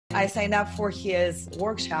I signed up for his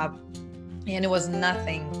workshop and it was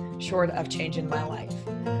nothing short of changing my life.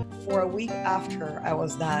 For a week after I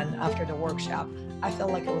was done, after the workshop, I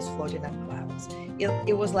felt like I was floating on clouds.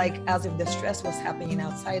 It was like as if the stress was happening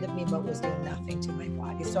outside of me, but was doing nothing to my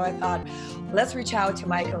body. So I thought, let's reach out to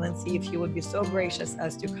Michael and see if he would be so gracious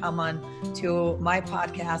as to come on to my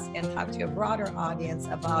podcast and talk to a broader audience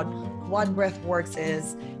about what Breathworks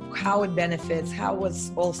is, how it benefits, how it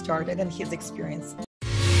was all started, and his experience.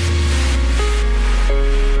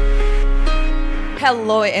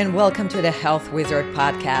 Hello and welcome to the Health Wizard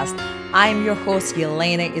podcast. I'm your host,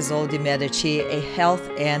 Elena Medici, a health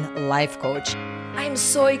and life coach. I'm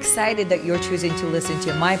so excited that you're choosing to listen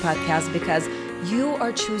to my podcast because you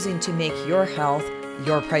are choosing to make your health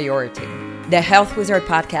your priority. The Health Wizard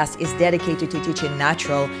podcast is dedicated to teaching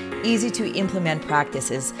natural, easy to implement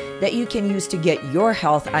practices that you can use to get your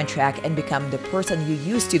health on track and become the person you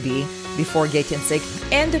used to be before getting sick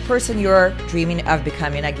and the person you're dreaming of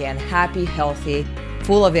becoming again, happy, healthy,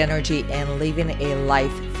 full of energy, and living a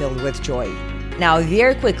life filled with joy. Now,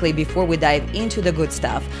 very quickly, before we dive into the good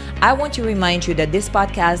stuff, I want to remind you that this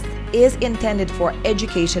podcast is intended for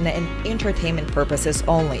education and entertainment purposes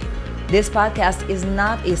only. This podcast is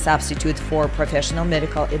not a substitute for professional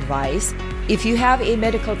medical advice. If you have a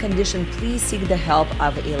medical condition, please seek the help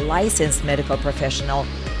of a licensed medical professional.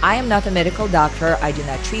 I am not a medical doctor. I do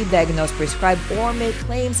not treat, diagnose, prescribe, or make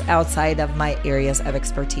claims outside of my areas of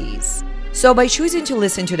expertise. So by choosing to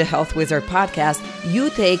listen to the Health Wizard podcast, you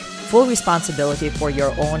take full responsibility for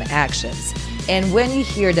your own actions. And when you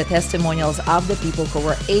hear the testimonials of the people who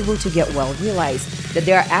were able to get well, realize that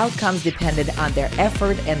their outcomes depended on their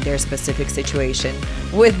effort and their specific situation.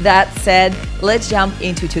 With that said, let's jump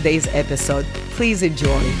into today's episode. Please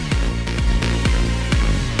enjoy.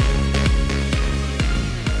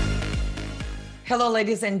 Hello,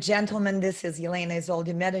 ladies and gentlemen. This is Elena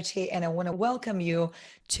Medici, and I want to welcome you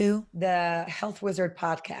to the Health Wizard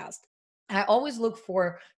podcast. I always look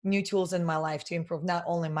for new tools in my life to improve not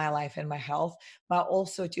only my life and my health, but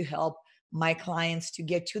also to help my clients to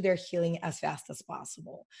get to their healing as fast as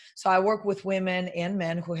possible. So I work with women and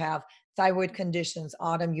men who have thyroid conditions,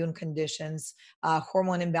 autoimmune conditions,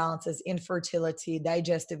 hormone imbalances, infertility,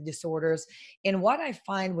 digestive disorders. And what I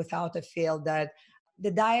find without a fail that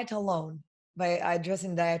the diet alone, by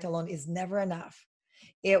addressing diet alone, is never enough.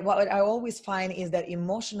 What I always find is that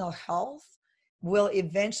emotional health will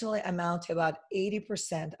eventually amount to about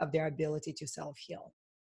 80% of their ability to self-heal.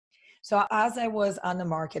 So as I was on the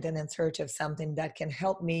market and in search of something that can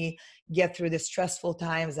help me get through the stressful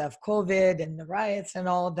times of COVID and the riots and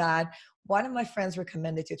all of that, one of my friends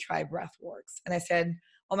recommended to try Breathworks. And I said,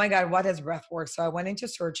 oh my God, what is Breathworks? So I went into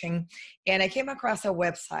searching and I came across a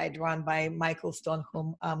website run by Michale Stone,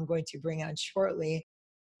 whom I'm going to bring on shortly.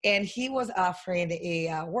 And he was offering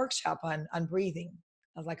a workshop on breathing.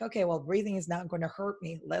 I was like, okay, well, breathing is not going to hurt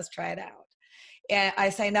me. Let's try it out. And I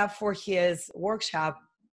signed up for his workshop,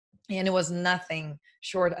 and it was nothing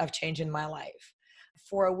short of changing my life.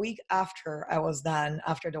 For a week after I was done,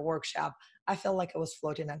 after the workshop, I felt like I was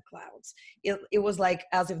floating on clouds. It was like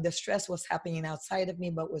as if the stress was happening outside of me,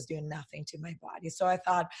 but was doing nothing to my body. So I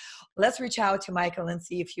thought, let's reach out to Michael and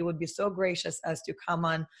see if he would be so gracious as to come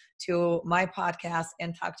on to my podcast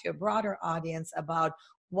and talk to a broader audience about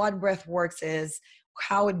what Breathworks is,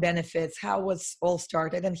 how it benefits, how it was all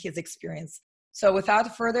started, and his experience. So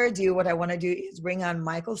without further ado, what I want to do is bring on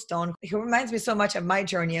Michale Stone. He reminds me so much of my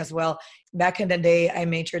journey as well. Back in the day, I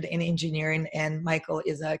majored in engineering, and Michael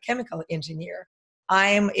is a chemical engineer.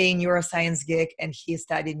 I'm a neuroscience geek, and he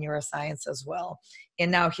studied neuroscience as well. And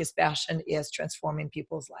now his passion is transforming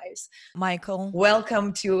people's lives. Michael,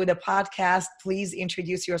 welcome to the podcast. Please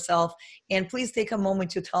introduce yourself, and please take a moment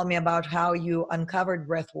to tell me about how you uncovered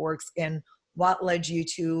Breathworks and what led you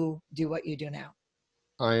to do what you do now.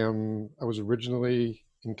 I was originally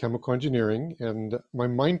in chemical engineering, and my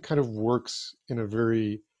mind kind of works in a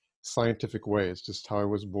very scientific way. It's just how I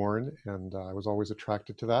was born, and I was always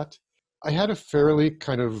attracted to that. I had a fairly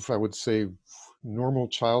kind of, I would say, normal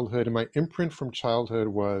childhood, and my imprint from childhood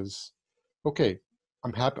was, okay,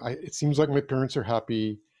 I'm happy. It seems like my parents are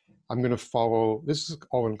happy. I'm going to follow, this is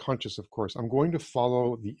all unconscious, of course. I'm going to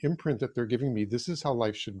follow the imprint that they're giving me. This is how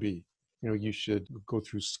life should be. You know, you should go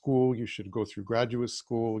through school, you should go through graduate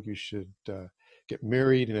school, you should get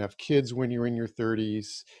married and have kids when you're in your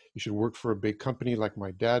 30s, you should work for a big company like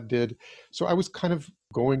my dad did. So I was kind of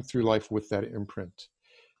going through life with that imprint.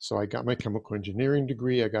 So I got my chemical engineering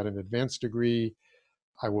degree, I got an advanced degree,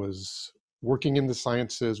 I was working in the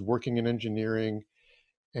sciences, working in engineering,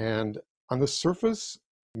 and on the surface,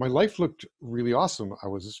 my life looked really awesome. I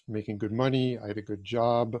was making good money, I had a good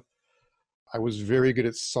job. I was very good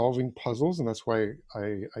at solving puzzles, and that's why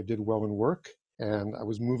I did well in work. And I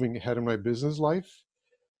was moving ahead in my business life.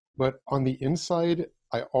 But on the inside,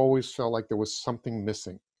 I always felt like there was something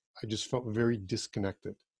missing. I just felt very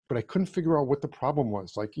disconnected. But I couldn't figure out what the problem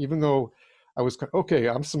was. Like, even though I was, okay,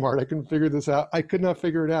 I'm smart, I can figure this out, I could not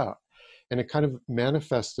figure it out. And it kind of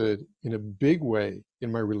manifested in a big way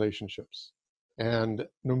in my relationships. And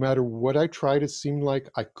no matter what I tried, it seemed like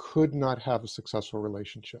I could not have a successful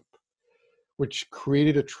relationship, which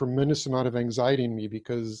created a tremendous amount of anxiety in me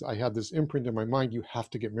because I had this imprint in my mind, you have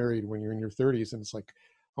to get married when you're in your 30s. And it's like,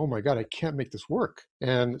 oh my God, I can't make this work.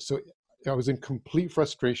 And so I was in complete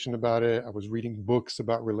frustration about it. I was reading books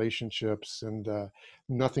about relationships, and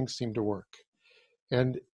nothing seemed to work.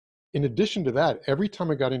 And in addition to that, every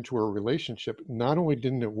time I got into a relationship, not only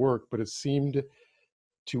didn't it work, but it seemed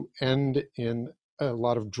to end in a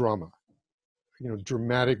lot of drama,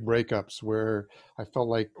 dramatic breakups where I felt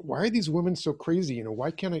like, why are these women so crazy?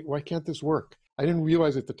 Why can't this work? I didn't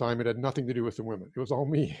realize at the time it had nothing to do with the women. It was all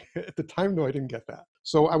me. At the time, though, I didn't get that.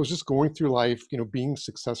 So I was just going through life, being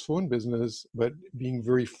successful in business, but being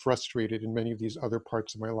very frustrated in many of these other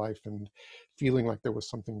parts of my life and feeling like there was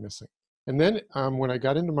something missing. And then when I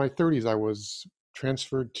got into my 30s, I was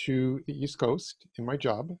transferred to the East Coast in my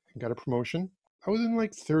job and got a promotion. I was in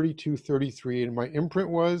like 32, 33, and my imprint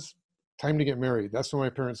was time to get married. That's when my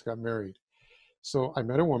parents got married. So I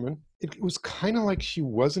met a woman. It was kind of like she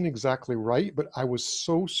wasn't exactly right, but I was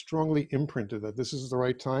so strongly imprinted that this is the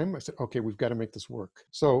right time. I said, okay, we've got to make this work.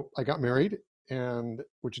 So I got married, and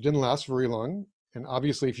which didn't last very long. And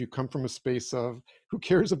obviously, if you come from a space of who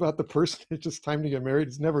cares about the person, it's just time to get married,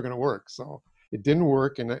 it's never going to work. So it didn't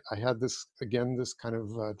work. And I had this kind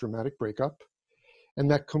of dramatic breakup. And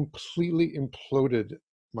that completely imploded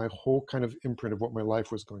my whole kind of imprint of what my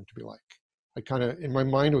life was going to be like. I kind of, in my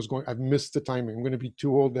mind, was going, I've missed the timing. I'm going to be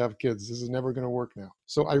too old to have kids. This is never going to work now.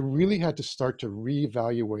 So I really had to start to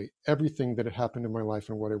reevaluate everything that had happened in my life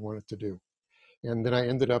and what I wanted to do. And then I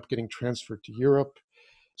ended up getting transferred to Europe.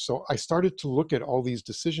 So I started to look at all these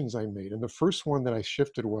decisions I made. And the first one that I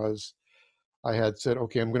shifted was I had said,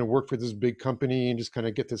 okay, I'm going to work for this big company and just kind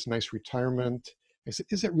of get this nice retirement. I said,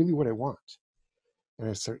 is that really what I want? And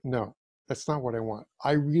I said, no, that's not what I want.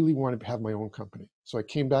 I really want to have my own company. So I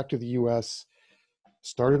came back to the US,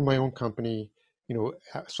 started my own company,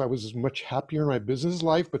 so I was much happier in my business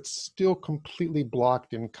life, but still completely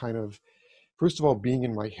blocked in kind of, first of all, being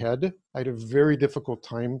in my head. I had a very difficult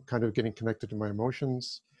time kind of getting connected to my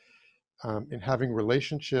emotions, and having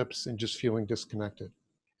relationships and just feeling disconnected.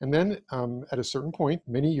 And then at a certain point,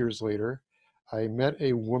 many years later, I met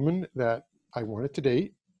a woman that I wanted to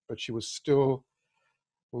date, but she was still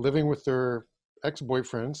living with their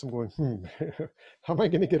ex-boyfriends. I'm going, how am I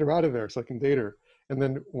going to get her out of there so I can date her? And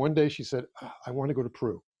then one day she said, I want to go to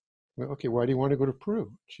Peru. I went, okay, why do you want to go to Peru?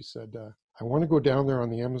 She said, I want to go down there on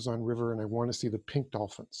the Amazon River and I want to see the pink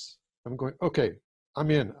dolphins. I'm going, okay, I'm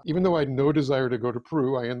in. Even though I had no desire to go to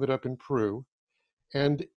Peru, I ended up in Peru.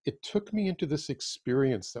 And it took me into this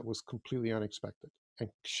experience that was completely unexpected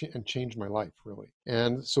and changed my life, really.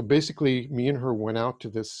 And so basically, me and her went out to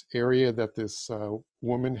this area that this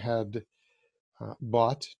woman had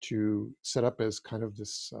bought to set up as kind of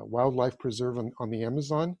this wildlife preserve on the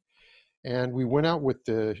Amazon. And we went out with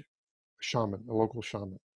the shaman, the local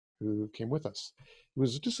shaman, who came with us. He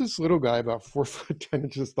was just this little guy, about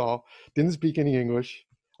 4'10" tall, didn't speak any English.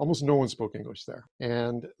 Almost no one spoke English there.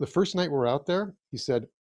 And the first night we're out there, he said,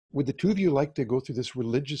 would the two of you like to go through this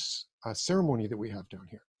religious ceremony that we have down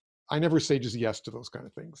here? I never say just yes to those kind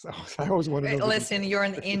of things. I always want to know. Listen, you're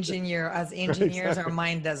an engineer. As engineers, exactly. Our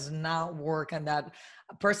mind does not work on that.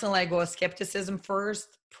 Personally, I go skepticism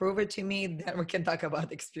first, prove it to me, then we can talk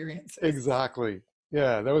about experiences. Exactly.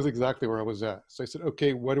 Yeah, that was exactly where I was at. So I said,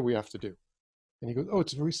 okay, what do we have to do? And he goes, oh,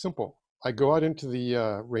 it's very simple. I go out into the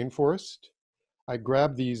rainforest. I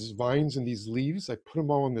grab these vines and these leaves. I put them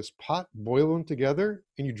all in this pot, boil them together,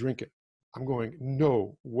 and you drink it. I'm going,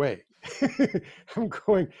 no way. I'm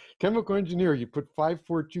going, chemical engineer, you put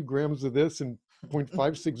 542 grams of this and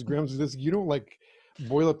 0.56 grams of this. You don't like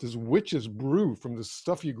boil up this witch's brew from the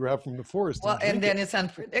stuff you grab from the forest. Well, and then it's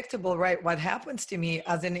unpredictable, right? What happens to me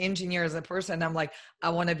as an engineer, as a person, I'm like, I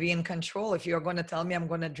want to be in control. If you're going to tell me I'm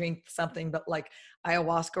going to drink something, but like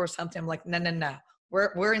ayahuasca or something, I'm like, no.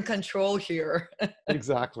 We're in control here.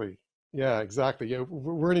 Exactly. Yeah, exactly. Yeah,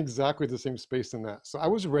 we're in exactly the same space in that. So I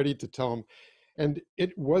was ready to tell him, and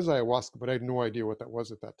it was ayahuasca, but I had no idea what that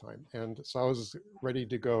was at that time. And so I was ready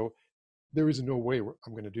to go, there is no way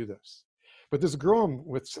I'm going to do this. But this girl I'm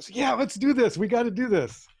with says, yeah, let's do this. We got to do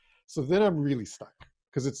this. So then I'm really stuck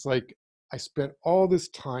because it's like, I spent all this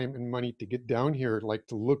time and money to get down here, like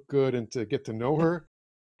to look good and to get to know her.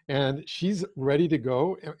 And she's ready to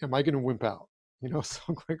go. Am I going to wimp out? So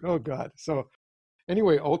I'm like, oh God. So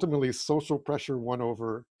anyway, ultimately social pressure won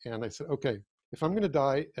over. And I said, okay, if I'm going to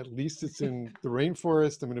die, at least it's in the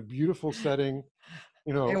rainforest. I'm in a beautiful setting.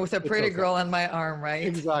 And with a It's pretty okay. girl on my arm, right?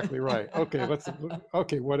 Exactly right.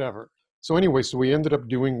 Okay, whatever. So anyway, so we ended up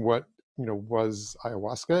doing what, was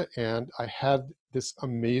ayahuasca, and I had this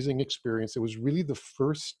amazing experience. It was really the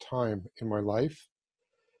first time in my life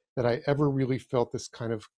that I ever really felt this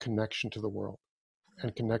kind of connection to the world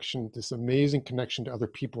and this amazing connection to other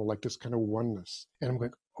people, like this kind of oneness. And I'm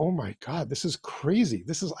like, oh my God, this is crazy.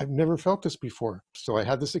 I've never felt this before. So I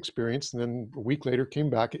had this experience, and then a week later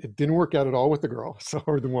came back. It didn't work out at all with the girl,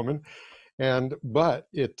 or the woman. But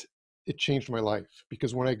it changed my life,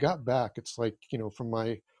 because when I got back, it's like, from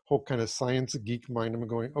my whole kind of science geek mind, I'm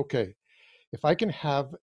going, okay, if I can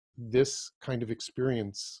have this kind of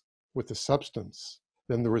experience with the substance,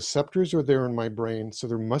 then the receptors are there in my brain. So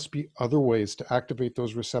there must be other ways to activate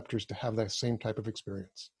those receptors to have that same type of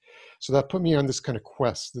experience. So that put me on this kind of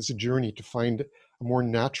quest, this journey to find a more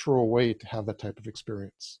natural way to have that type of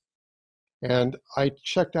experience. And I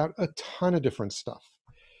checked out a ton of different stuff.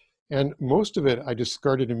 And most of it I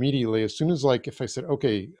discarded immediately as soon as, like, if I said,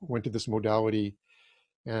 okay, went to this modality,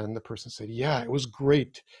 and the person said, yeah, it was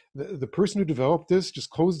great. The person who developed this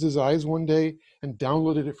just closed his eyes one day and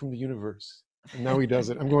downloaded it from the universe. And now he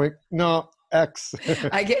does it. I'm going, no, X.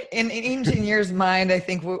 I get in an engineer's mind. I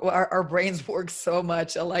think our brains work so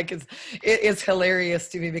much alike. It's hilarious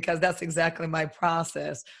to me, because that's exactly my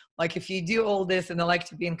process. Like, if you do all this and I like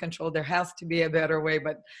to be in control, there has to be a better way.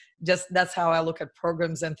 But just that's how I look at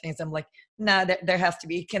programs and things. I'm like, nah, there has to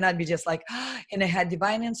be. It cannot be just like, and I had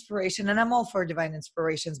divine inspiration, and I'm all for divine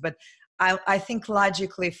inspirations, but I think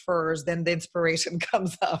logically first, then the inspiration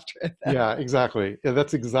comes after that. Yeah, exactly. Yeah,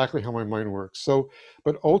 that's exactly how my mind works. So,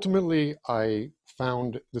 but ultimately, I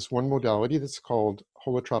found this one modality that's called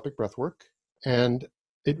holotropic breathwork, and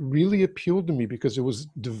it really appealed to me because it was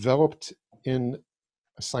developed in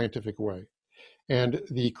a scientific way. And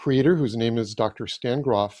the creator, whose name is Dr. Stan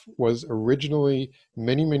Groff, was originally,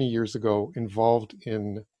 many, many years ago, involved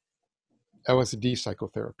in LSD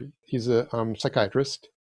psychotherapy. He's a psychiatrist.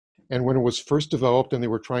 And when it was first developed and they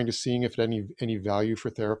were trying to see if it had any value for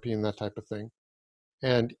therapy and that type of thing,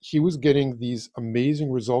 and he was getting these amazing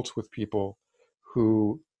results with people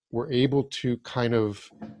who were able to kind of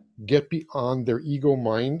get beyond their ego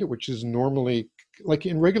mind, which is normally, like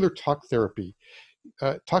in regular talk therapy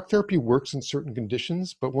works in certain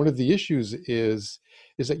conditions, but one of the issues is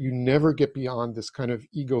that you never get beyond this kind of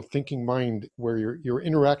ego thinking mind where you're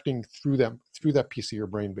interacting through that piece of your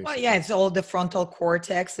brain, Well, basically. yeah, it's all the frontal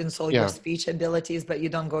cortex and so your Yeah, speech abilities, but you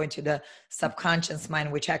don't go into the subconscious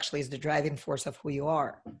mind, which actually is the driving force of who you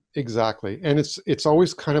are. exactly. And it's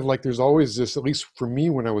always kind of like, there's always this, at least for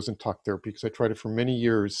me when I was in talk therapy, because I tried it for many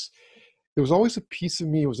years, there was always a piece of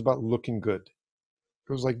me, it was about looking good.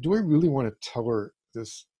 It was like, do I really want to tell her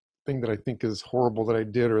this thing that I think is horrible that I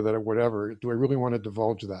did, or that I whatever? Do I really want to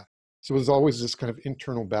divulge that? So it was always this kind of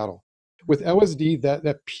internal battle. With LSD,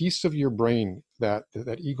 that piece of your brain, that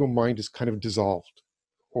ego mind, is kind of dissolved,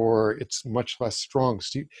 or it's much less strong.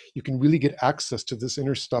 So you can really get access to this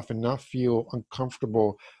inner stuff and not feel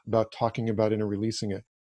uncomfortable about talking about it and releasing it.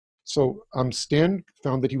 So Stan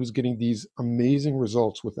found that he was getting these amazing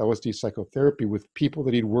results with LSD psychotherapy with people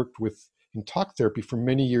that he'd worked with in talk therapy for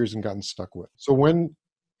many years and gotten stuck with. So when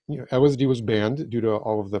LSD was banned due to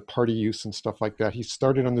all of the party use and stuff like that, he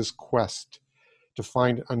started on this quest to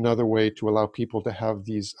find another way to allow people to have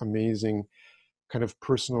these amazing kind of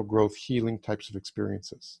personal growth, healing types of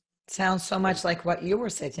experiences. Sounds so much like what you were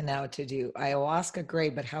setting out to do. Ayahuasca,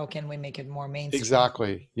 great, but how can we make it more mainstream?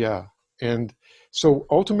 Exactly. Yeah. And so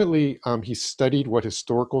ultimately, he studied what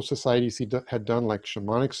historical societies had done, like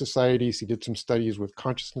shamanic societies. He did some studies with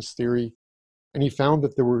consciousness theory, and he found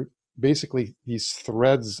that there were basically these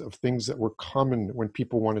threads of things that were common when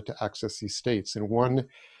people wanted to access these states. And one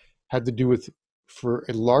had to do with, for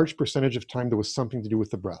a large percentage of time, there was something to do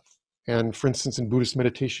with the breath. And for instance, in Buddhist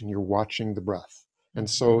meditation, you're watching the breath. And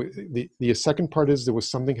so the second part is there was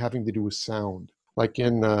something having to do with sound. Like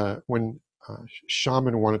when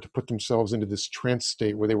shaman wanted to put themselves into this trance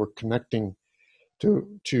state where they were connecting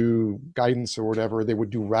to guidance or whatever, they would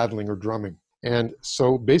do rattling or drumming. And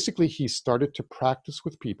so basically he started to practice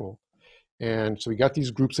with people. And so he got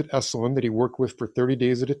these groups at Esalen that he worked with for 30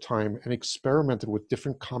 days at a time and experimented with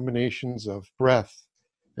different combinations of breath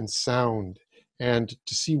and sound, and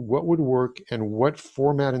to see what would work and what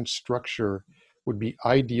format and structure would be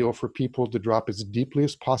ideal for people to drop as deeply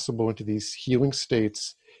as possible into these healing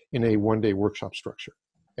states in a one-day workshop structure.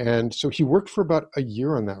 And so he worked for about a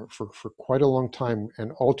year on that for quite a long time.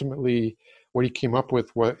 And ultimately, what he came up with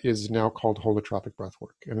what is now called holotropic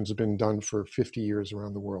breathwork, and it's been done for 50 years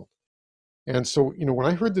around the world. And so, when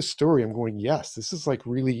I heard this story, I'm going, yes, this is like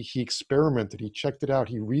really, he experimented, he checked it out,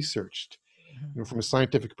 he researched, from a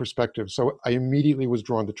scientific perspective. So I immediately was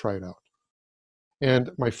drawn to try it out.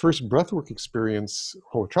 And my first breathwork experience,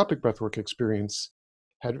 holotropic breathwork experience,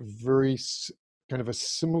 had very kind of a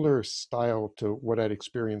similar style to what I'd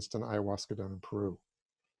experienced in ayahuasca down in Peru.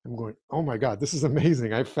 I'm going, oh my God, this is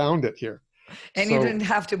amazing. I found it here. And you didn't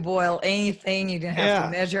have to boil anything. You didn't have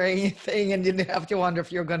to measure anything, and you didn't have to wonder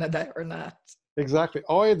if you're going to die or not. Exactly.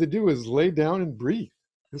 All I had to do was lay down and breathe.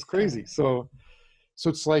 It's crazy. So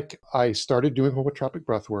it's like I started doing holotropic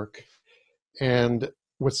breathwork. And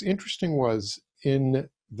what's interesting was in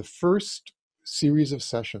the first series of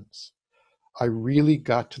sessions, I really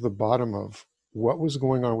got to the bottom of what was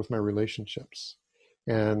going on with my relationships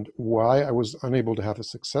and why I was unable to have a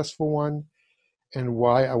successful one and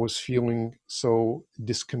why I was feeling so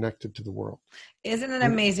disconnected to the world. Isn't it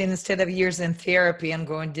amazing? Instead of years in therapy and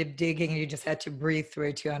going deep digging, you just had to breathe through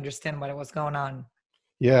it to understand what was going on.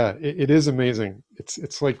 Yeah, it is amazing.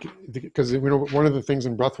 It's like, because one of the things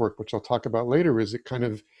in breathwork, which I'll talk about later, is it kind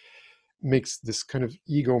of makes this kind of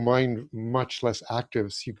ego mind much less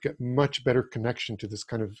active. So you get much better connection to this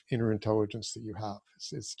kind of inner intelligence that you have.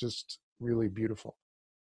 It's just really beautiful.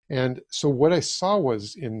 And so what I saw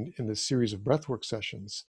was in this series of breathwork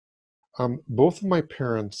sessions, both of my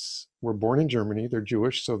parents were born in Germany. They're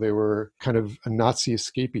Jewish, so they were kind of Nazi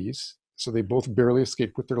escapees. So they both barely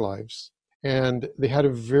escaped with their lives. And they had a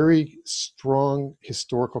very strong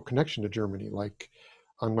historical connection to Germany. Like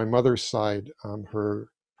on my mother's side, her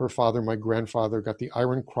father, my grandfather, got the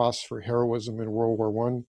Iron Cross for heroism in World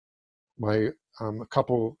War I. A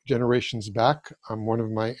couple generations back, one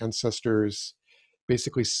of my ancestors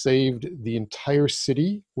basically saved the entire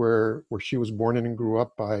city where she was born in and grew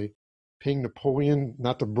up by paying Napoleon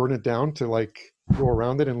not to burn it down, to like go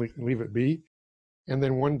around it and leave it be. And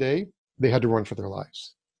then one day they had to run for their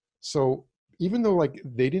lives. So even though like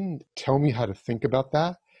they didn't tell me how to think about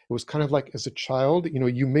that, it was kind of like as a child,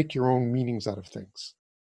 you make your own meanings out of things.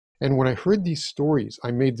 And when I heard these stories,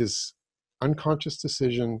 I made this unconscious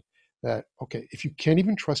decision that, okay, if you can't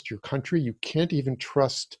even trust your country, you can't even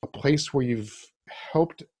trust a place where you've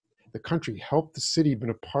helped the country, helped the city,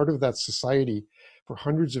 been a part of that society for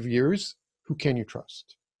hundreds of years, who can you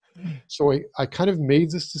trust? So I kind of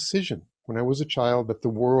made this decision when I was a child that the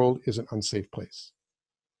world is an unsafe place,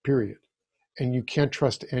 period. And you can't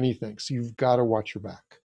trust anything. So you've got to watch your back.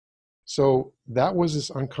 So that was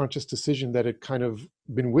this unconscious decision that had kind of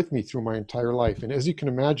been with me through my entire life. And as you can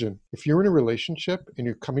imagine, if you're in a relationship and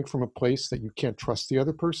you're coming from a place that you can't trust the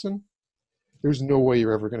other person, there's no way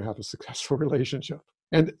you're ever going to have a successful relationship.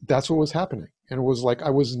 And that's what was happening. And it was like I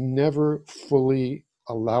was never fully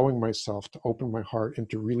allowing myself to open my heart and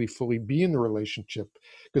to really fully be in the relationship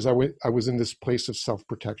because I was in this place of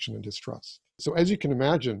self-protection and distrust. So as you can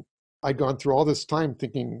imagine, I'd gone through all this time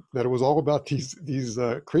thinking that it was all about these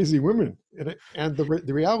crazy women. And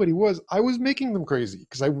the reality was I was making them crazy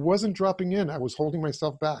because I wasn't dropping in. I was holding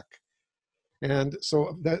myself back. And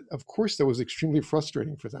so that, of course, that was extremely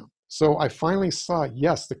frustrating for them. So I finally saw,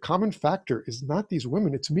 yes, the common factor is not these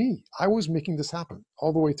women, it's me. I was making this happen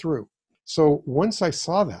all the way through. So once I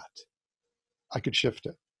saw that, I could shift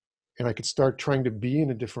it and I could start trying to be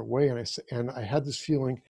in a different way. And I had this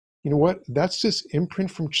feeling, you know what, that's this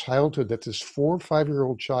imprint from childhood that this 4 or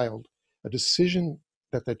 5-year-old child, a decision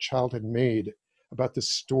that child had made about the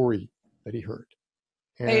story that he heard.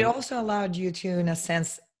 And it also allowed you to, in a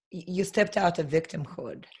sense, you stepped out of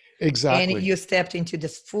victimhood. Exactly. And you stepped into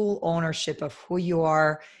this full ownership of who you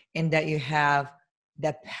are and that you have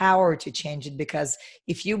the power to change it. Because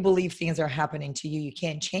if you believe things are happening to you, you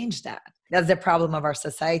can't change that. That's the problem of our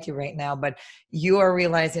society right now. But you are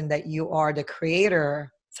realizing that you are the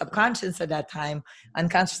creator, subconscious at that time,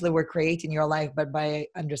 unconsciously we're creating your life. But by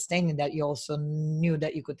understanding that, you also knew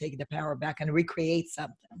that you could take the power back and recreate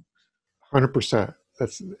something. 100%.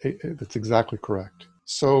 That's exactly correct.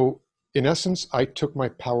 So in essence, I took my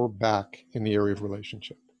power back in the area of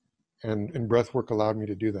relationship, and breathwork allowed me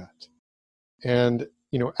to do that. And,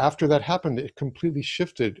 after that happened, it completely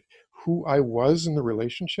shifted who I was in the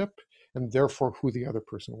relationship and therefore who the other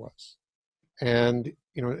person was. And,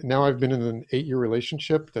 now I've been in an 8-year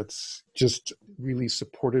relationship that's just really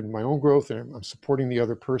supported my own growth, and I'm supporting the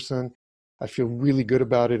other person. I feel really good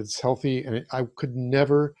about it. It's healthy. And I could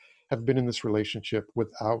never have been in this relationship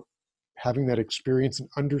without having that experience and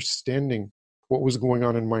understanding what was going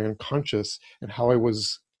on in my unconscious and how I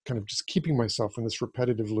was kind of just keeping myself in this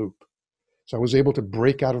repetitive loop. So I was able to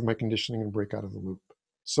break out of my conditioning and break out of the loop.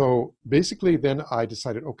 So basically then I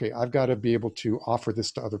decided, okay, I've got to be able to offer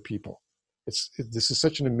this to other people. This is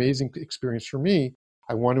such an amazing experience for me.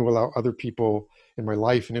 I want to allow other people in my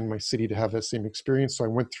life and in my city to have that same experience. So I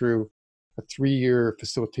went through a 3-year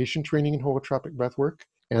facilitation training in holotropic breathwork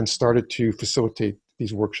and started to facilitate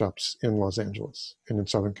these workshops in Los Angeles and in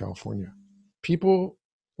Southern California. People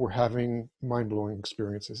were having mind-blowing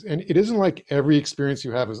experiences. And it isn't like every experience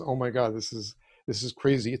you have is, oh my God, this is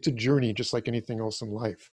crazy. It's a journey just like anything else in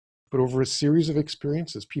life. But over a series of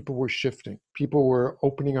experiences, people were shifting. People were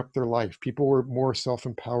opening up their life. People were more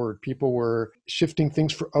self-empowered. People were shifting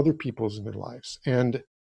things for other people's in their lives. And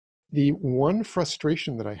the one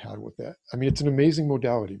frustration that I had with that, I mean, it's an amazing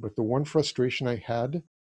modality, but the one frustration I had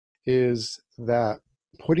is that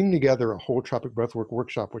putting together a holotropic breathwork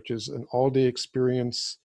workshop, which is an all-day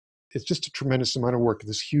experience, it's just a tremendous amount of work.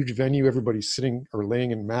 This huge venue, everybody's sitting or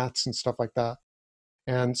laying in mats and stuff like that.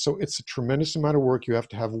 And so it's a tremendous amount of work. You have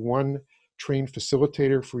to have one trained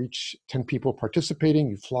facilitator for each 10 people participating.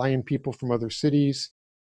 You fly in people from other cities.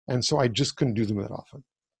 And so I just couldn't do them that often.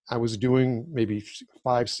 I was doing maybe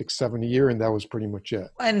 5, 6, 7 a year, and that was pretty much it.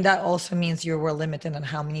 And that also means you were limited on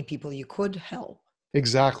how many people you could help.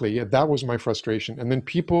 Exactly. Yeah, that was my frustration. And then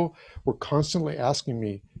people were constantly asking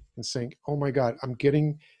me and saying, oh my God, I'm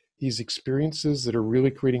getting these experiences that are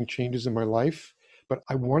really creating changes in my life, but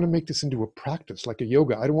I want to make this into a practice, like a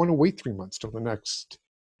yoga. I don't want to wait 3 months till the next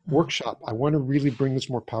workshop. I want to really bring this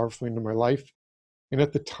more powerfully into my life. And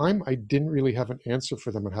at the time, I didn't really have an answer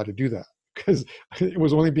for them on how to do that because it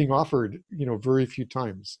was only being offered, very few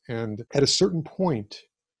times. And at a certain point,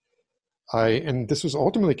 and this was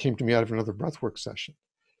ultimately came to me out of another breathwork session,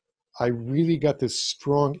 I really got this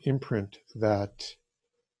strong imprint that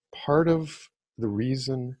part of the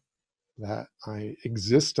reason that I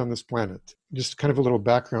exist on this planet, just kind of a little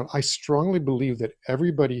background, I strongly believe that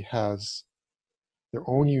everybody has their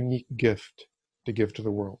own unique gift to give to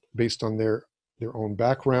the world based on their own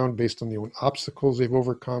background, based on their own obstacles they've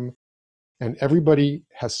overcome. And everybody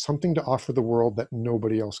has something to offer the world that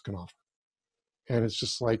nobody else can offer. And it's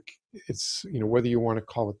just like, it's, whether you want to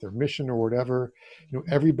call it their mission or whatever,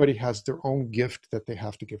 everybody has their own gift that they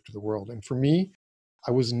have to give to the world. And for me,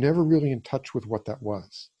 I was never really in touch with what that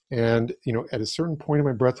was. And, at a certain point in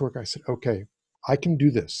my breathwork, I said, okay, I can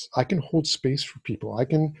do this. I can hold space for people. I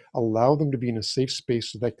can allow them to be in a safe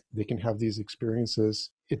space so that they can have these experiences.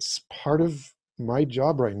 It's part of my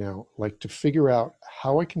job right now, like to figure out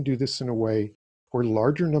how I can do this in a way where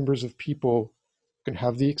larger numbers of people can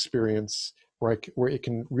have the experience, where it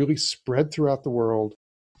can really spread throughout the world,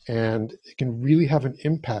 and it can really have an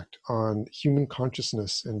impact on human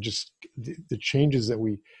consciousness and just the changes that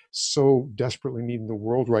we so desperately need in the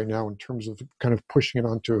world right now in terms of kind of pushing it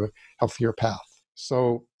onto a healthier path.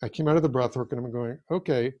 So I came out of the breathwork and I'm going,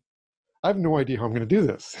 okay, I have no idea how I'm going to do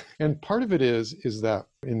this. And part of it is that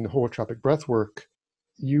in holotropic breathwork,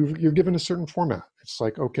 you're given a certain format. It's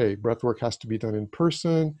like, okay, breathwork has to be done in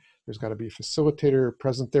person. There's got to be a facilitator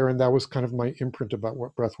present there. And that was kind of my imprint about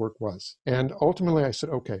what breathwork was. And ultimately I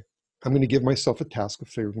said, okay, I'm going to give myself a task of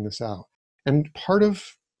figuring this out. And part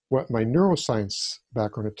of what my neuroscience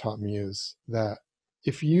background had taught me is that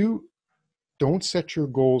if you don't set your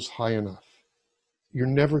goals high enough, you're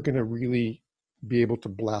never going to really be able to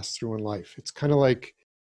blast through in life. It's kind of like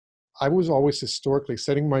I was always historically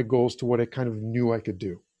setting my goals to what I kind of knew I could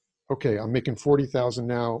do. Okay, I'm making 40,000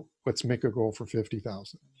 now. Let's make a goal for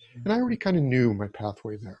 50,000. And I already kind of knew my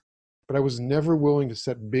pathway there, but I was never willing to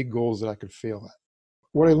set big goals that I could fail at.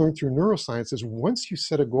 What I learned through neuroscience is once you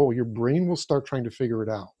set a goal, your brain will start trying to figure it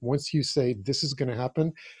out. Once you say, this is going to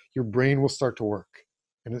happen, your brain will start to work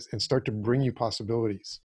and start to bring you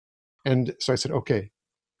possibilities. And so I said, okay,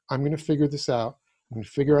 I'm going to figure this out. I'm going to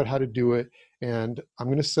figure out how to do it. And I'm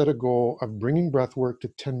going to set a goal of bringing breathwork to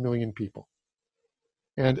 10 million people.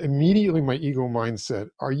 And immediately my ego mind said,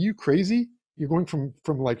 are you crazy? You're going from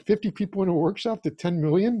like 50 people in a workshop to 10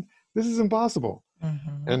 million? This is impossible.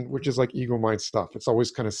 Mm-hmm. And which is like ego mind stuff. It's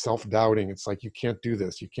always kind of self-doubting. It's like, you can't do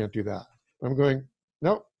this. You can't do that. I'm going,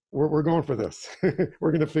 no, we're going for this.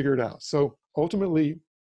 We're going to figure it out. So ultimately,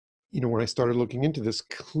 when I started looking into this,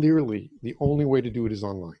 clearly the only way to do it is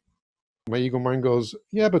online. My ego mind goes,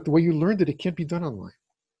 yeah, but the way you learned it can't be done online.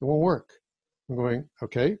 It won't work. I'm going,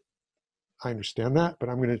 okay, I understand that, but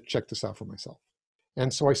I'm going to check this out for myself.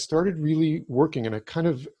 And so I started really working, and I kind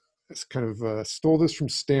of stole this from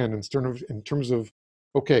Stan in terms of,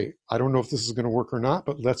 okay, I don't know if this is going to work or not,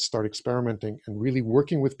 but let's start experimenting and really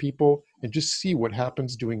working with people and just see what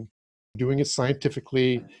happens doing doing it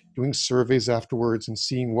scientifically, doing surveys afterwards and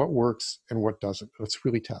seeing what works and what doesn't. Let's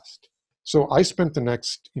really test. So I spent the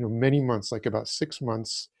next, many months, like about 6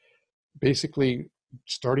 months, basically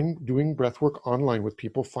starting doing breathwork online with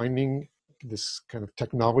people, finding this kind of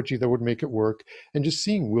technology that would make it work and just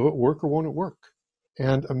seeing, will it work or won't it work?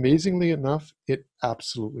 And amazingly enough, it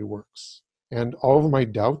absolutely works. And all of my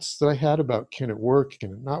doubts that I had about, can it work,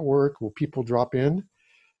 can it not work, will people drop in?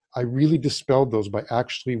 I really dispelled those by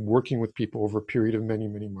actually working with people over a period of many,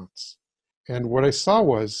 many months. And what I saw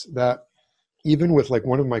was that even with, like,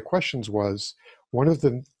 one of my questions was, one of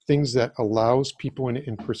the things that allows people in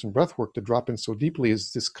in-person breathwork to drop in so deeply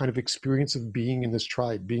is this kind of experience of being in this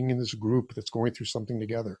tribe, being in this group that's going through something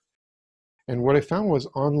together. And what I found was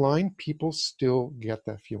online, people still get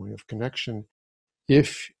that feeling of connection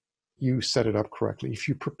if you set it up correctly, if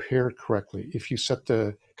you prepare it correctly, if you set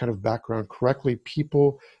the kind of background correctly,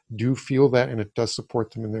 people do feel that, and it does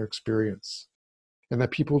support them in their experience. And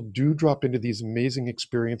that people do drop into these amazing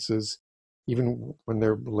experiences, even when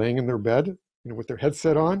they're laying in their bed, with their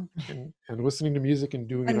headset on and listening to music and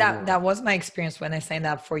doing it And online. that was my experience when I signed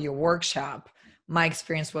up for your workshop. My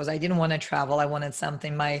experience was I didn't want to travel. I wanted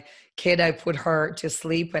something. My kid, I put her to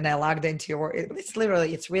sleep and I logged into your,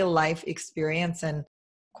 it's real life experience, and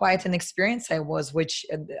quite an experience I was, which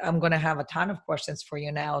I'm going to have a ton of questions for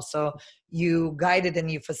you now. So you guided and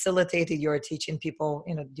you facilitated, you're teaching people,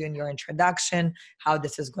 doing your introduction, how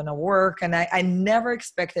this is going to work. And I never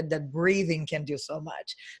expected that breathing can do so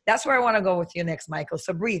much. That's where I want to go with you next, Michael.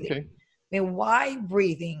 So breathing. Okay. I mean, why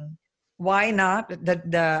breathing? Why not the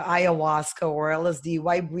ayahuasca or LSD?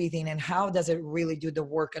 Why breathing? And how does it really do the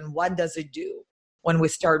work? And what does it do when we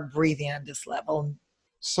start breathing at this level?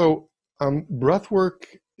 So breath work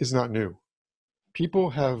is not new.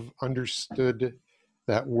 People have understood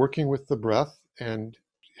that working with the breath and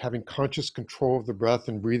having conscious control of the breath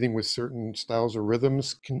and breathing with certain styles or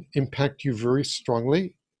rhythms can impact you very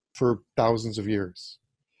strongly for thousands of years.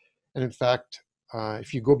 And in fact,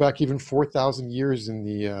 if you go back even 4,000 years in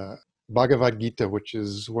the Bhagavad Gita, which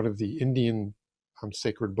is one of the Indian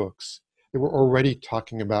sacred books, they were already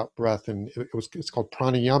talking about breath, and it's called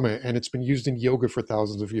pranayama, and it's been used in yoga for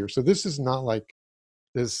thousands of years. So this is not like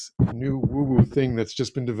this new woo-woo thing that's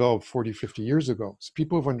just been developed 40, 50 years ago. So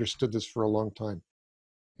people have understood this for a long time.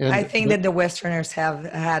 I And think that the Westerners have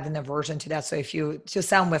had an aversion to that. So to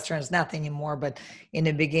some Westerners, not anymore, but in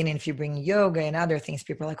the beginning, if you bring yoga and other things,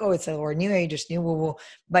 people are like, oh, or new age, it's new woo-woo.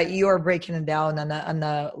 But you're breaking it down on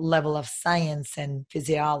a level of science and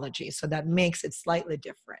physiology. So that makes it slightly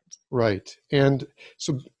different. right. And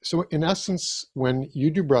so in essence, when you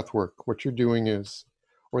do breath work, what you're doing is,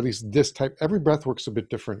 or at least this type, every breath work's a bit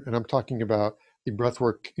different. And I'm talking about the breath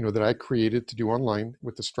work, that I created to do online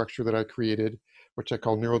with the structure that I created, which I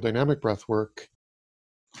call neurodynamic breathwork,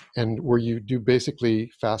 and where you do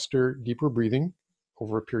basically faster, deeper breathing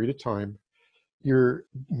over a period of time. You're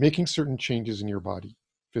making certain changes in your body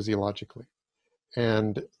physiologically.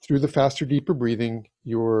 And through the faster, deeper breathing,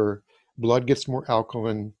 your blood gets more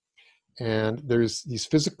alkaline. And there's these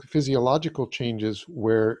physiological changes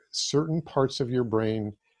where certain parts of your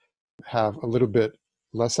brain have a little bit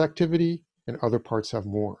less activity and other parts have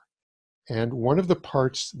more. And one of the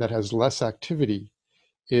parts that has less activity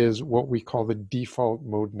is what we call the default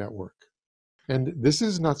mode network. And this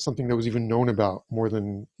is not something that was even known about more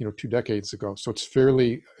than 2 decades ago. So it's a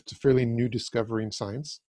fairly new discovery in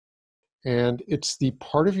science. And it's the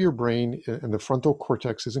part of your brain, and the frontal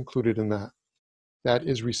cortex is included in that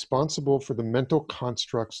is responsible for the mental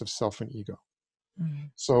constructs of self and ego. Mm-hmm.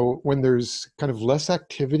 So when there's kind of less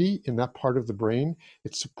activity in that part of the brain,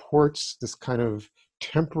 it supports this kind of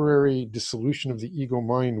temporary dissolution of the ego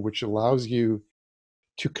mind, which allows you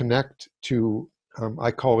to connect to,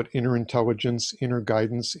 I call it inner intelligence, inner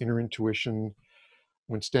guidance, inner intuition.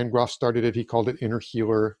 When Stan Grof started it, he called it inner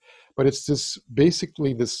healer. But it's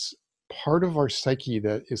basically this part of our psyche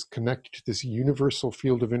that is connected to this universal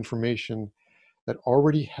field of information that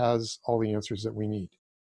already has all the answers that we need.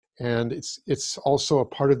 And it's also a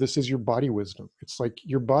part of this is your body wisdom. It's like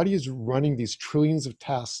your body is running these trillions of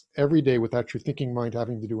tasks every day without your thinking mind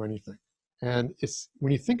having to do anything. And it's,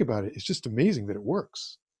 when you think about it, it's just amazing that it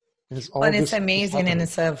works. And it's amazing, and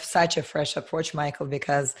it's such a fresh approach, Michael,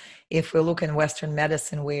 because if we look in Western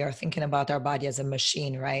medicine, we are thinking about our body as a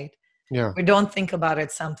machine, right? Yeah. We don't think about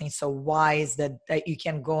it something so wise that you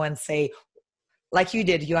can go and say, like you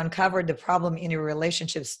did, you uncovered the problem in your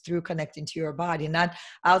relationships through connecting to your body, not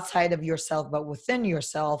outside of yourself, but within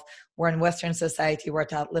yourself. We're in Western society, we're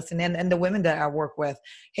taught, listen, and the women that I work with,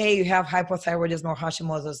 hey, you have hypothyroidism or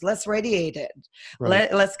Hashimoto's, let's radiate it.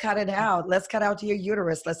 Right. Let's cut it out. Let's cut out your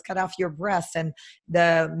uterus. Let's cut off your breasts. And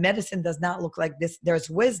the medicine does not look like this. There's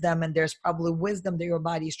wisdom, and there's probably wisdom that your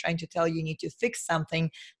body is trying to tell you need to fix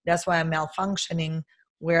something. That's why I'm malfunctioning.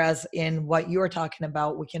 Whereas in what you're talking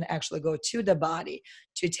about, we can actually go to the body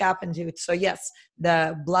to tap into it. So yes,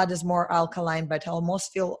 the blood is more alkaline, but I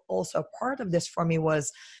almost feel also part of this for me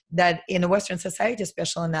was that in the Western society,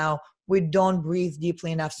 especially now, we don't breathe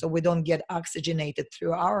deeply enough. So we don't get oxygenated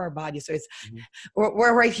through our body. So it's, Mhm.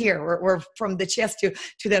 we're right here. We're from the chest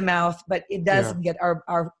to the mouth, but it Yeah. doesn't get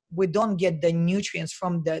we don't get the nutrients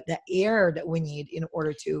from the air that we need in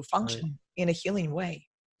order to Right. function in a healing way.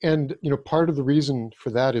 And, part of the reason for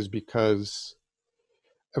that is because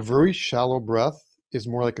a very shallow breath is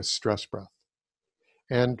more like a stress breath.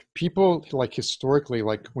 And people, like historically,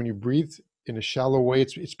 like when you breathe in a shallow way,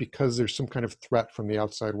 it's because there's some kind of threat from the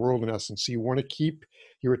outside world in essence. So you want to keep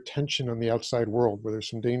your attention on the outside world where there's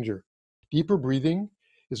some danger. Deeper breathing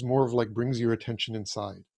is more of like brings your attention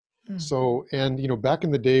inside. Mm. So, and back in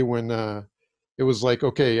the day when it was like,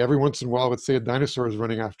 okay, every once in a while, let's say a dinosaur is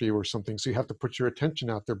running after you or something, so you have to put your attention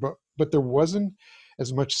out there. But there wasn't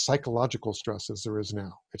as much psychological stress as there is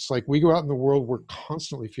now. It's like we go out in the world, we're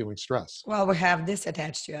constantly feeling stress. Well, we have this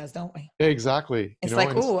attached to us, don't we? Yeah, exactly. It's like,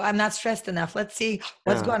 And it's, oh, I'm not stressed enough. Let's see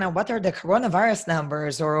what's yeah, going on. What are the coronavirus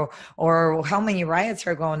numbers, or how many riots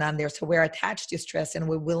are going on there? So we're attached to stress, and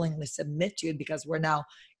we willingly submit to it because we're now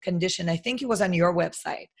conditioned. I think it was on your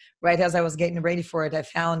website, right? As I was getting ready for it, I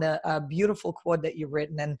found a beautiful quote that you've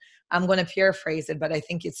written, and I'm going to paraphrase it, but I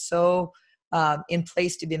think it's so in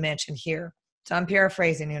place to be mentioned here. So I'm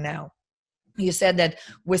paraphrasing you now. You said that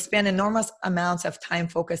we spend enormous amounts of time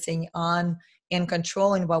focusing on and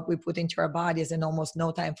controlling what we put into our bodies and almost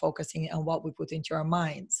no time focusing on what we put into our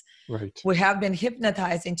minds. right. We have been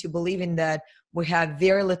hypnotized into believing that we have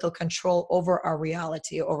very little control over our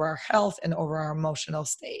reality, over our health, and over our emotional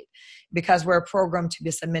state because we're programmed to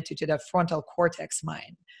be submitted to the frontal cortex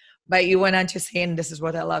mind. But you went on to say, and this is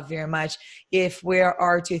what I love very much, if we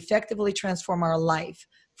are to effectively transform our life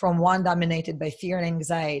from one dominated by fear and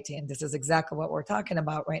anxiety, and this is exactly what we're talking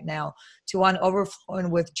about right now, to one overflowing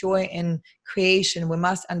with joy and creation, we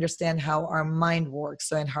must understand how our mind works,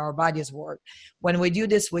 so and how our bodies work. When we do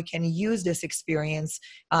this, we can use this experience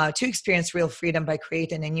to experience real freedom by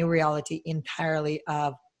creating a new reality entirely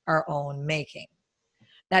of our own making.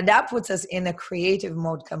 Now that puts us in a creative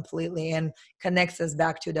mode completely and connects us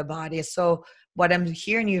back to the body. So what I'm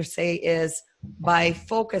hearing you say is by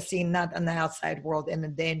focusing not on the outside world and the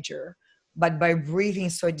danger, but by breathing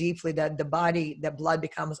so deeply that the body, the blood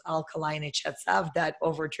becomes alkaline, it shuts off that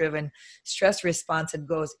overdriven stress response, it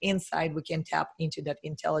goes inside, we can tap into that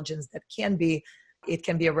intelligence that can be, it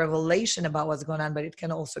can be a revelation about what's going on, but it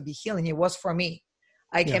can also be healing. It was for me.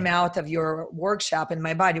 I Yeah. came out of your workshop and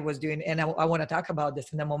my body was doing, and I want to talk about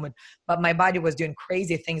this in a moment, but my body was doing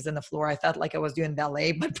crazy things on the floor. I felt like I was doing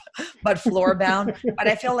ballet, but floor bound. But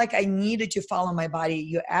I felt like I needed to follow my body.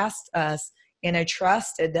 You asked us, and I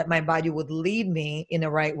trusted that my body would lead me in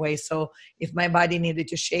the right way. So if my body needed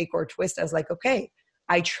to shake or twist, I was like, okay,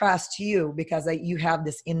 I trust you because you have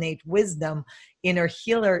this innate wisdom, inner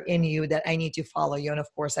healer in you that I need to follow you. And of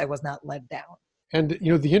course, I was not let down. And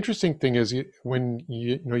the interesting thing is when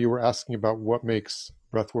you were asking about what makes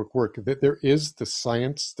breathwork work, that there is the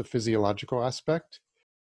science, the physiological aspect,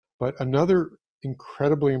 but another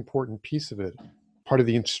incredibly important piece of it, part of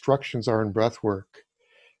the instructions are in breathwork,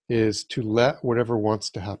 is to let whatever wants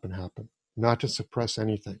to happen, not to suppress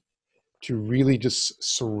anything, to really just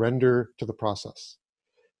surrender to the process,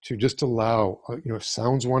 to just allow, if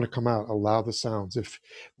sounds want to come out, allow the sounds. If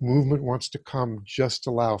movement wants to come, just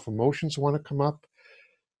allow. If emotions want to come up,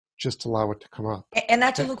 just allow it to come up. And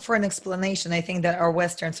not to Eh, look for an explanation. I think that our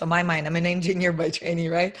Western, so my mind, I'm an engineer by training,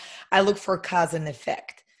 right? I look for cause and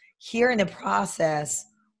effect. Here in the process,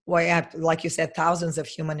 where I have, like you said, thousands of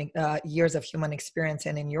human years of human experience,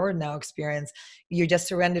 and in your now experience, you just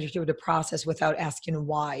surrender to the process without asking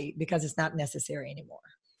why, because it's not necessary anymore.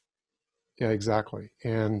 Yeah, exactly.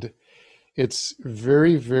 And it's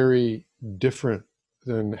very, very different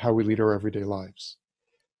than how we lead our everyday lives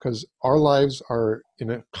because our lives are in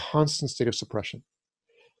a constant state of suppression.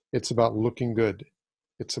 It's about looking good.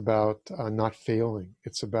 It's about not failing.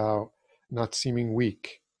 It's about not seeming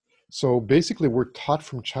weak. So basically, we're taught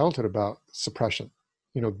from childhood about suppression,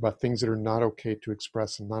 about things that are not okay to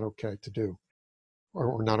express and not okay to do,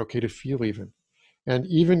 or not okay to feel even. And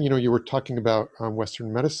even, you were talking about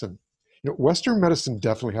Western medicine. Western medicine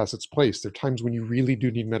definitely has its place. There are times when you really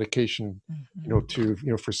do need medication,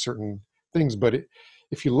 for certain things. But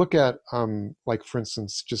if you look at, like, for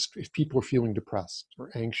instance, just if people are feeling depressed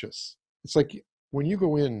or anxious, it's like when you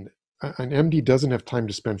go in, an MD doesn't have time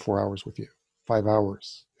to spend 4 hours with you, 5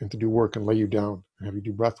 hours, and to do work and lay you down and have you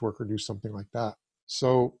do breath work or do something like that.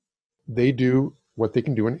 So they do what they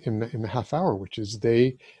can do in the half hour, which is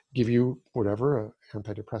they give you whatever, a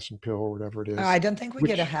antidepressant pill or whatever it is, I don't think we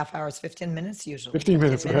get a which half hour. It's 15 minutes usually. 15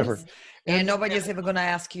 minutes, 15 whatever. minutes. And And nobody's even going to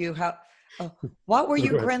ask you what were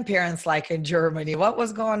your go ahead. grandparents like in Germany? What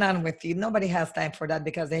was going on with you? Nobody has time for that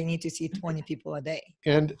because they need to see 20 people a day.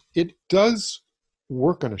 And it does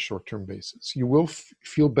work on a short-term basis. You will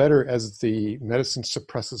feel better as the medicine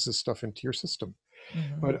suppresses this stuff into your system.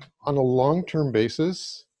 Mm-hmm. But on a long-term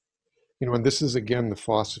basis, and this is again the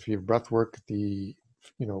philosophy of breath work,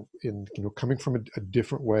 coming from a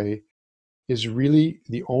different way, is really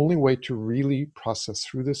the only way to really process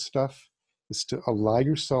through this stuff is to allow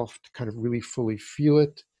yourself to kind of really fully feel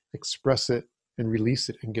it, express it, and release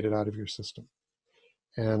it and get it out of your system.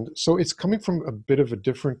 And so it's coming from a bit of a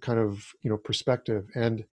different kind of, perspective.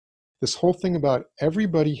 And this whole thing about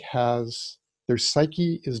everybody their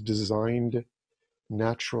psyche is designed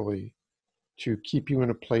naturally to keep you in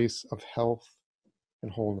a place of health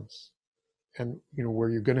and wholeness. And, where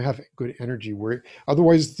you're going to have good energy, where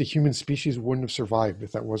otherwise the human species wouldn't have survived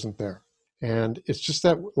if that wasn't there. And it's just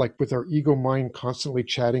that, like, with our ego mind constantly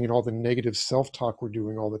chatting and all the negative self-talk we're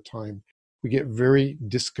doing all the time, we get very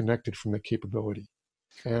disconnected from the capability.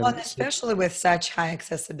 Well, and And especially with such high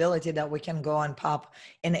accessibility that we can go and pop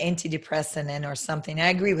an antidepressant in or something. I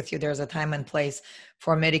agree with you. There's a time and place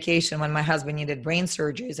for medication. When my husband needed brain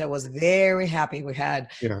surgeries, I was very happy we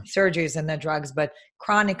had yeah, surgeries and the drugs. But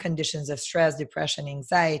chronic conditions of stress, depression,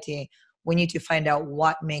 anxiety, we need to find out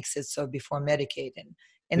what makes it so before medicating.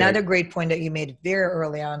 yeah, Another great point that you made very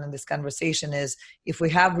early on in this conversation is if we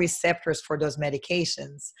have receptors for those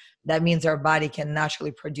medications, that means our body can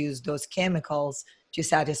naturally produce those chemicals to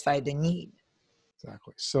satisfy the need.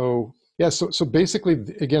 exactly. So yeah, so basically,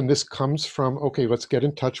 again, this comes from, okay, let's get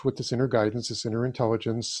in touch with this inner guidance, this inner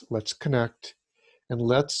intelligence. Let's connect, and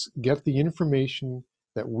let's get the information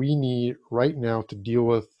that we need right now to deal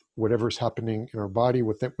with whatever's happening in our body,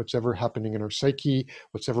 with whatever happening in our psyche,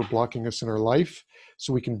 whatever blocking us in our life,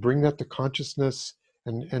 so we can bring that to consciousness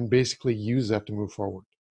and basically use that to move forward.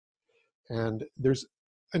 And there's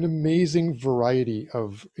an amazing variety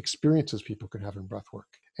of experiences people can have in breathwork.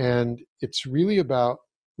 And it's really about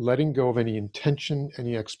letting go of any intention,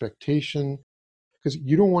 any expectation, because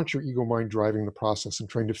you don't want your ego mind driving the process and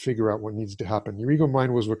trying to figure out what needs to happen. Your ego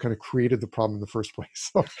mind was what kind of created the problem in the first place.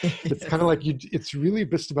 So it's kind of like it's really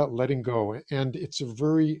just about letting go. And it's a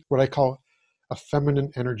very, what I call a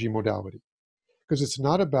feminine energy modality, because it's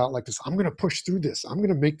not about like this, I'm going to push through this, I'm going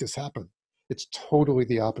to make this happen. It's totally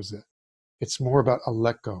the opposite. It's more about a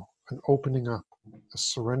let go, an opening up, a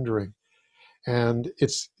surrendering. And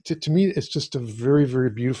it's to me, it's just a very, very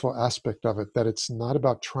beautiful aspect of it, that it's not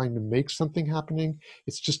about trying to make something happening.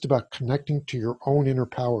 It's just about connecting to your own inner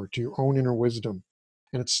power, to your own inner wisdom.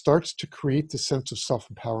 And it starts to create this sense of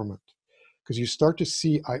self-empowerment, because you start to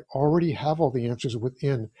see, I already have all the answers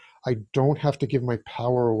within. I don't have to give my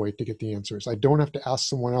power away to get the answers. I don't have to ask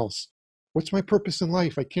someone else, what's my purpose in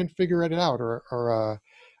life? I can't figure it out. Or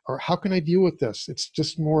how can I deal with this? It's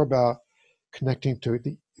just more about connecting to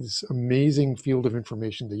this amazing field of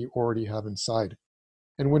information that you already have inside.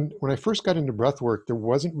 And when I first got into breath work, there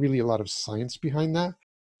wasn't really a lot of science behind that.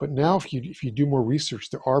 But now if you do more research,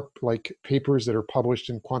 there are like papers that are published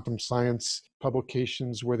in quantum science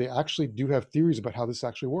publications where they actually do have theories about how this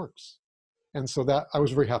actually works. And so that I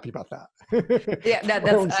was very happy about that. Yeah,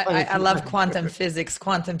 I love quantum physics.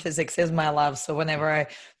 Quantum physics is my love. So whenever I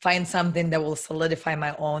find something that will solidify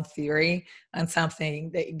my own theory and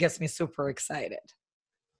something that gets me super excited.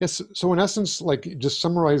 Yes. So in essence, like just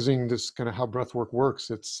summarizing this kind of how breath work works,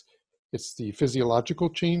 it's the physiological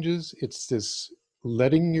changes. It's this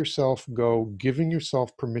letting yourself go, giving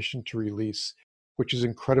yourself permission to release, which is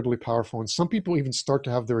incredibly powerful. And some people even start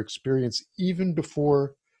to have their experience even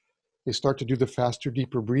before they start to do the faster,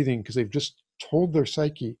 deeper breathing, because they've just told their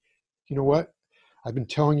psyche, you know what? I've been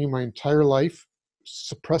telling you my entire life,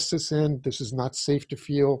 suppress this in. This is not safe to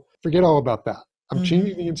feel. Forget all about that. I'm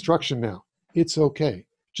changing the instruction now. It's okay.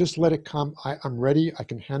 Just let it come. I'm ready. I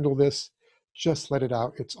can handle this. Just let it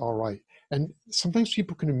out. It's all right. And sometimes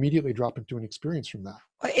people can immediately drop into an experience from that.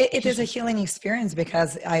 It is a healing experience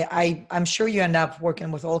because I'm sure you end up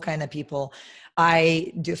working with all kind of people.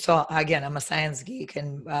 I do. So again, I'm a science geek,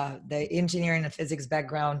 and the engineering and physics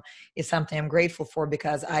background is something I'm grateful for,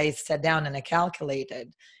 because I sat down and I calculated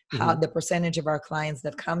how Hmm. the percentage of our clients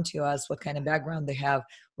that come to us, what kind of background they have.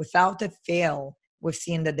 Without a fail, we've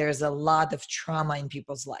seen that there's a lot of trauma in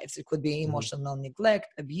people's lives. It could be Hmm. emotional neglect,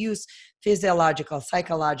 abuse, physiological,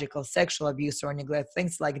 psychological, sexual abuse or neglect,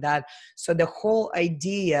 things like that. So the whole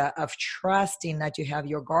idea of trusting that you have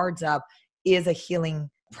your guards up is a healing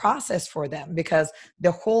process for them, because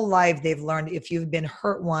the whole life they've learned, if you've been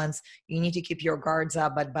hurt once, you need to keep your guards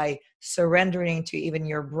up. But by surrendering to even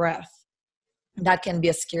your breath, that can be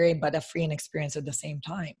a scary but a freeing experience at the same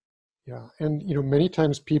time. Yeah. And, many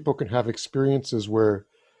times people can have experiences where,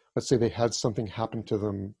 let's say they had something happen to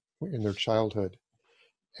them in their childhood,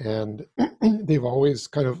 and they've always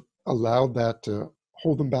kind of allowed that to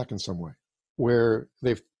hold them back in some way, where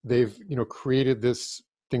they've created this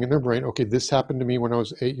thing in their brain. Okay, this happened to me when I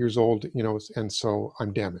was 8 years old, and so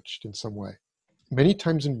I'm damaged in some way. Many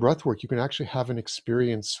times in breath work, you can actually have an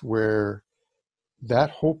experience where that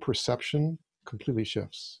whole perception completely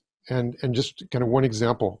shifts. And just kind of one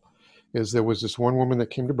example is, there was this one woman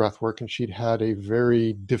that came to breathwork, and she'd had a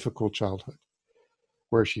very difficult childhood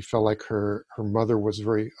where she felt like her mother was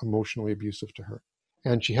very emotionally abusive to her.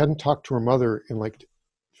 And she hadn't talked to her mother in like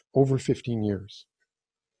over 15 years.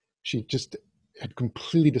 She just had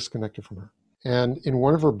completely disconnected from her. And in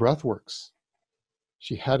one of her breathworks,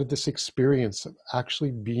 she had this experience of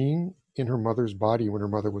actually being in her mother's body when her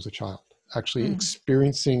mother was a child, actually Mm.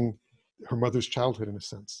 experiencing her mother's childhood in a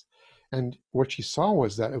sense. And what she saw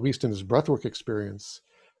was that, at least in this breathwork experience,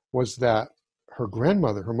 was that her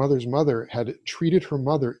grandmother, her mother's mother, had treated her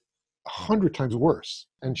mother 100 times worse.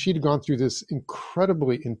 And she'd gone through this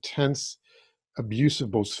incredibly intense,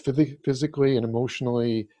 abusive, both physically and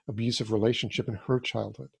emotionally abusive relationship in her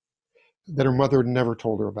childhood that her mother never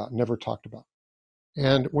told her about, never talked about.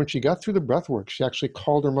 And when she got through the breath work, she actually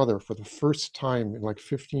called her mother for the first time in like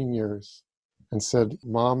 15 years and said,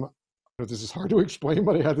 Mom, this is hard to explain,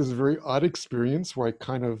 but I had this very odd experience where I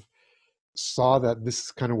kind of saw that this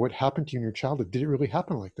is kind of what happened to you in your childhood. Did it really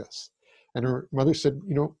happen like this? And her mother said,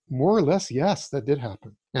 more or less, yes, that did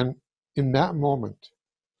happen. And in that moment,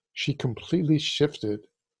 she completely shifted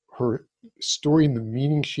her story and the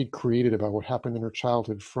meaning she'd created about what happened in her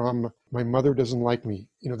childhood from, my mother doesn't like me,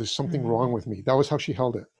 there's something wrong Mm. with me. That was how she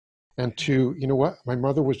held it. And to, you know what, my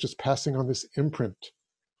mother was just passing on this imprint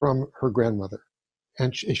from her grandmother,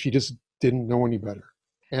 and she just didn't know any better.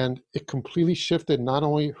 And it completely shifted not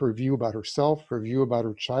only her view about herself, her view about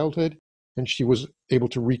her childhood, and she was able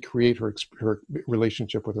to recreate her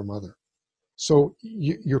relationship with her mother. So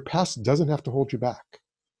your past doesn't have to hold you back.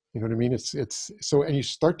 You know what I mean? It's so, and you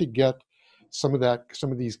start to get some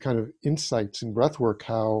of these kind of insights in breathwork,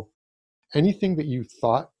 how anything that you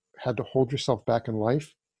thought had to hold yourself back in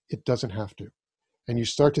life, it doesn't have to. And you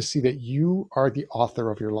start to see that you are the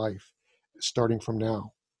author of your life starting from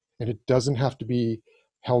now. And it doesn't have to be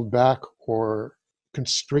held back or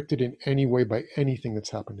constricted in any way by anything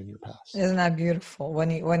that's happened in your past. Isn't that beautiful?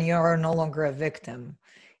 When you are no longer a victim.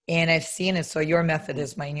 And I've seen it. So your method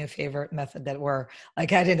is my new favorite method, that we're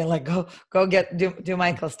like, I didn't like go get do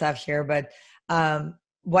Michael stuff here. But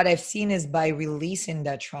what I've seen is, by releasing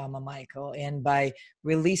that trauma, Michael, and by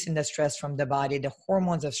releasing the stress from the body, the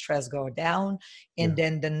hormones of stress go down, and Yeah.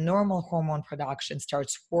 then the normal hormone production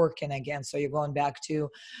starts working again. So you're going back to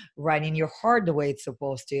running your heart the way it's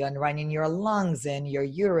supposed to, and running your lungs and your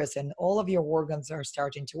uterus, and all of your organs are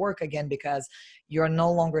starting to work again, because you're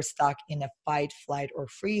no longer stuck in a fight, flight, or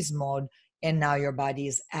freeze mode. And now your body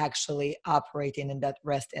is actually operating in that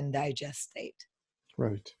rest and digest state.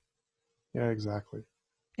 Right. Yeah, exactly.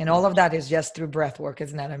 And Yeah. all of that is just through breath work.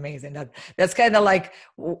 Isn't that amazing? That's kind of like,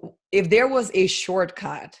 if there was a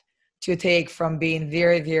shortcut to take from being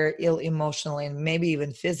very, very ill emotionally and maybe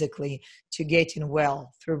even physically to getting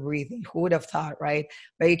well through breathing, who would have thought, right?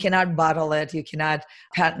 But you cannot bottle it, you cannot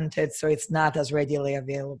patent it, so it's not as readily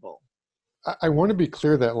available. I want to be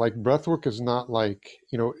clear that, like, breathwork is not like,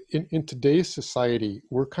 in today's society,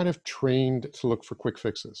 we're kind of trained to look for quick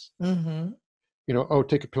fixes. Mm-hmm. Oh,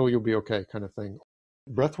 take a pill, you'll be okay, kind of thing.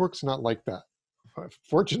 Breathwork's not like that.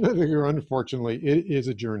 Fortunately or unfortunately, it is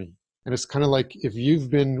a journey. And it's kind of like, if you've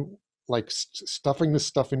been like stuffing this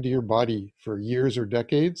stuff into your body for years or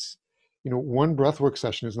decades, one breathwork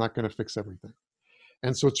session is not going to fix everything.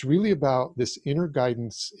 And so it's really about this inner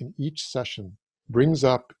guidance in each session brings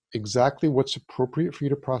up exactly what's appropriate for you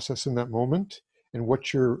to process in that moment and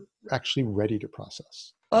what you're actually ready to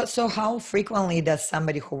process. So how frequently does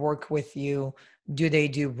somebody who work with you do they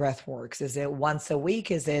do breath works? Is it once a week?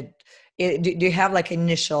 Do you have like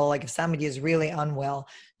initial, like if somebody is really unwell,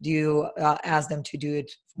 do you ask them to do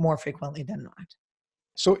it more frequently than not?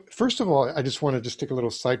 So first of all, I just want to just take a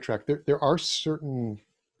little sidetrack. There are certain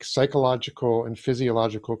psychological and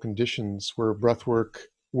physiological conditions where breath work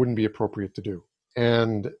wouldn't be appropriate to do.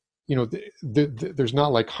 And there's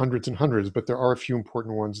not like hundreds and hundreds, but there are a few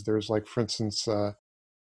important ones. There's like, for instance,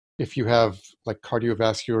 if you have like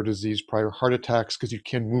cardiovascular disease, prior heart attacks, because you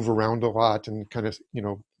can move around a lot and kind of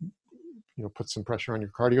put some pressure on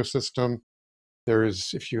your cardio system.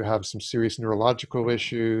 There's, if you have some serious neurological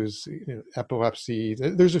issues, epilepsy,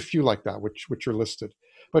 there's a few like that, which are listed.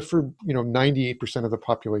 But for 98% of the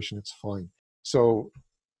population, it's fine. So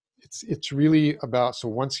it's really about, so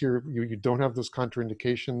once you don't have those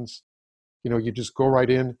contraindications, you just go right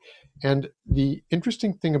in. And the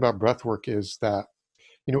interesting thing about breath work is that,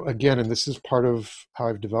 again, and this is part of how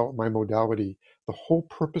I've developed my modality, the whole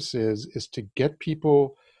purpose is to get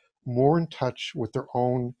people more in touch with their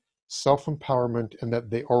own self-empowerment and that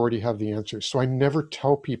they already have the answers. So I never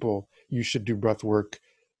tell people you should do breath work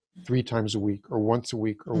 3 times a week or once a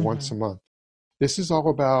week or once a month. This is all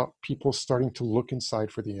about people starting to look inside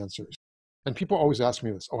for the answers. And people always ask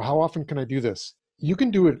me this, oh, how often can I do this? You can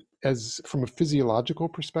do it as from a physiological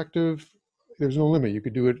perspective. There's no limit. You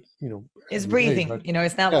could do it, It's every day, breathing, but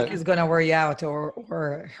it's not yeah, like it's going to wear you out or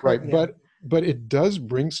hurt right. you. But it does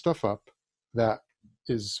bring stuff up that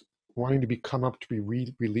is wanting to come up to be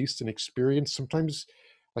released and experienced. Sometimes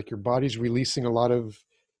like your body's releasing a lot of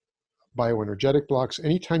bioenergetic blocks.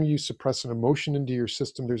 Anytime you suppress an emotion into your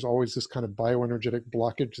system, there's always this kind of bioenergetic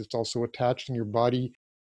blockage that's also attached, and your body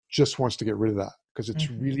just wants to get rid of that because it's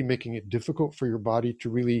really making it difficult for your body to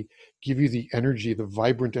really give you the energy, the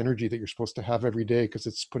vibrant energy that you're supposed to have every day, because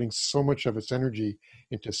it's putting so much of its energy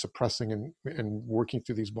into suppressing and working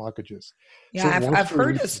through these blockages. So Yeah, it wants I've to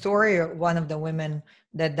heard a release. story. One of the women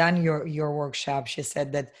that done your workshop, she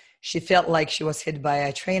said that she felt like she was hit by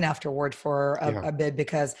a train afterward for Yeah. a bit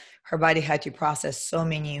because her body had to process so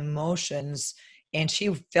many emotions, and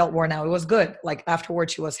she felt worn out. It was good. Like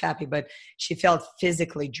afterward, she was happy, but she felt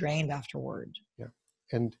physically drained afterward. Yeah.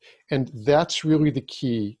 And that's really the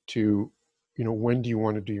key to, when do you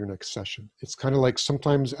want to do your next session? It's kind of like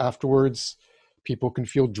sometimes afterwards, people can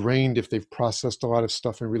feel drained if they've processed a lot of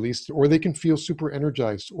stuff and released it, or they can feel super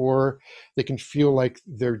energized, or they can feel like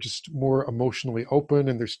they're just more emotionally open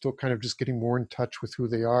and they're still kind of just getting more in touch with who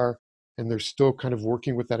they are, and they're still kind of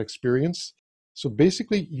working with that experience. So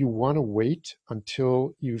basically, you want to wait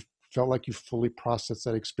until you've felt like you've fully processed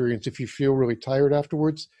that experience. If you feel really tired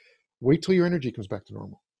afterwards, wait till your energy comes back to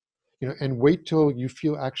normal, and wait till you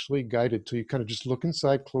feel actually guided, till you kind of just look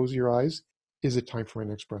inside, close your eyes. Is it time for my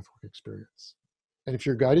next breathwork experience? And if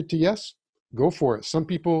you're guided to yes, go for it. Some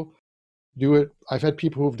people do it. I've had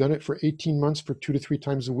people who've done it for 18 months for 2 to 3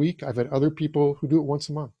 times a week. I've had other people who do it once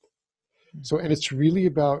a month. So, and it's really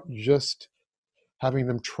about just having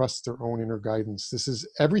them trust their own inner guidance. This is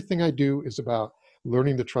everything I do is about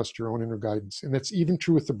learning to trust your own inner guidance. And that's even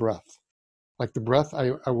true with the breath. Like the breath,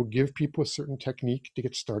 I will give people a certain technique to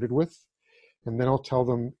get started with. And then I'll tell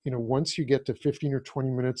them, once you get to 15 or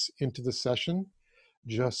 20 minutes into the session,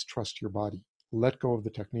 just trust your body. Let go of the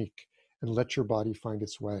technique and let your body find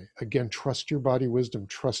its way. Again, trust your body wisdom,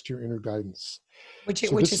 trust your inner guidance. So Which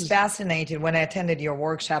this is is, fascinating. When I attended your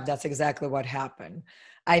workshop, that's exactly what happened.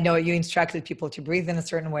 I know you instructed people to breathe in a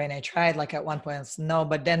certain way, and I tried like at one point, no,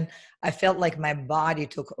 but then I felt like my body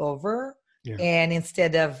took over. yeah, And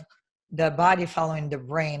instead of the body following the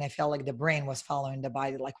brain, I felt like the brain was following the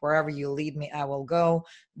body. Like wherever you lead me, I will go.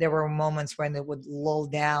 There were moments when it would lull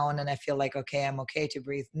down and I feel like, okay, I'm okay to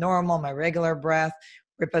breathe normal, my regular breath,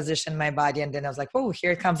 reposition my body. And then I was like, oh,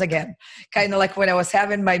 here it comes again. Kind of like when I was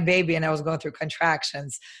having my baby and I was going through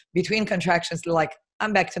contractions. Between contractions, like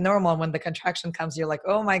I'm back to normal. When the contraction comes, you're like,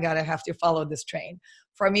 oh my God, I have to follow this train.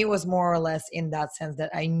 For me, it was more or less in that sense that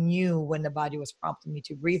I knew when the body was prompting me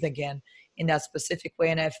to breathe again in that specific way.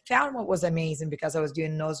 And I found what was amazing because I was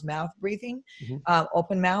doing nose mouth breathing, mhm,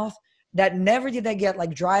 open mouth, that never did I get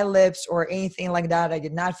like dry lips or anything like that. I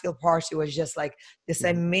did not feel parched. It was just like this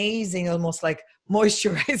mhm. amazing, almost like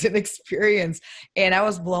moisturizing experience. And I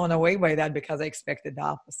was blown away by that because I expected the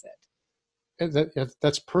opposite. And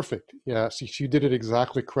that's perfect. Yeah, so you did it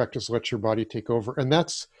exactly correct. Just let your body take over. And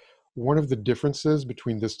that's one of the differences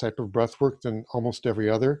between this type of breath work than almost every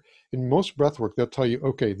other. In most breath work, they'll tell you,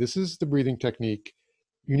 okay, this is the breathing technique.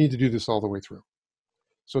 You need to do this all the way through.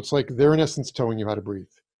 So it's like they're in essence telling you how to breathe.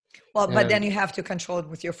 Well, but then And you have to control it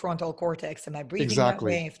with your frontal cortex. Am I breathing that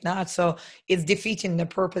exactly, way? If not, so it's defeating the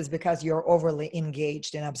purpose because you're overly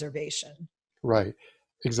engaged in observation. right.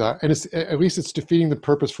 Exactly. And it's at least it's defeating the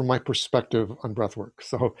purpose from my perspective on breath work.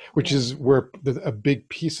 So, which Yeah. is where a big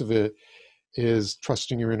piece of it is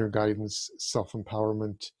trusting your inner guidance,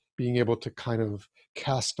 self-empowerment, being able to kind of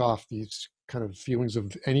cast off these kind of feelings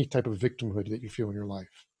of any type of victimhood that you feel in your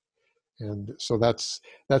life. And so that's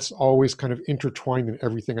always kind of intertwined in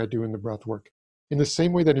everything I do in the breath work. In the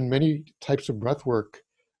same way that in many types of breath work,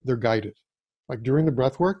 they're guided. Like during the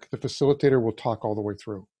breath work, the facilitator will talk all the way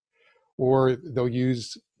through, or they'll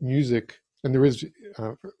use music. And there is,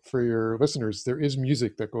 for your listeners, there is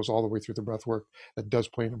music that goes all the way through the breath work that does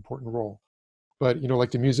play an important role. But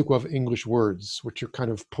like the music will have English words, which are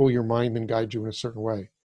kind of pull your mind and guide you in a certain way.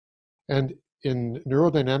 And in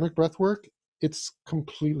neurodynamic breath work, it's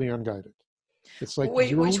completely unguided. It's like your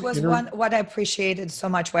Which own was inner. one what I appreciated so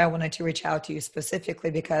much, why I wanted to reach out to you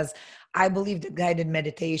specifically, because I believe that guided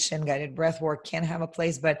meditation, guided breath work can have a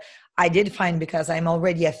place. But I did find, because I'm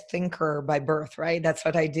already a thinker by birth, right? That's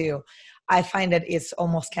what I do. I find that it's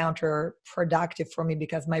almost counterproductive for me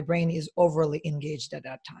because my brain is overly engaged at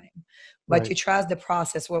that time. But Right. to trust the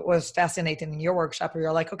process, what was fascinating in your workshop, where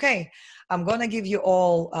you're like, okay, I'm going to give you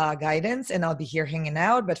all guidance and I'll be here hanging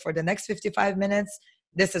out. But for the next 55 minutes,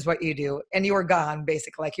 this is what you do. And you were gone,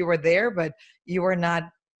 basically. Like you were there, but you were not.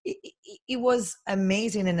 It was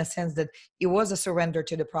amazing in a sense that it was a surrender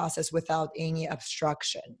to the process without any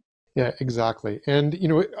obstruction. Yeah, exactly. And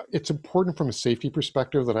it's important from a safety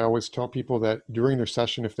perspective that I always tell people that during their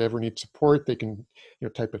session, if they ever need support, they can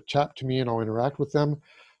type a chat to me and I'll interact with them.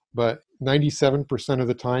 But 97% of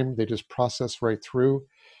the time, they just process right through,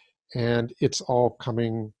 and it's all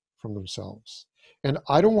coming from themselves. And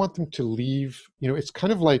I don't want them to leave. It's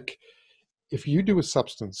kind of like if you do a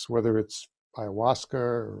substance, whether it's ayahuasca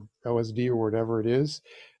or LSD or whatever it is,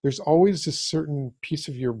 there's always this certain piece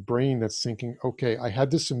of your brain that's thinking, okay, I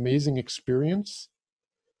had this amazing experience,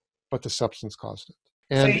 but the substance caused it.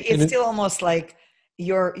 So And it's still almost like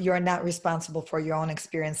you're not responsible for your own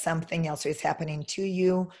experience. Something else is happening to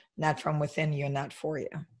you, not from within you, not for you.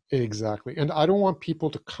 exactly. And I don't want people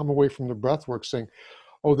to come away from the breath work saying,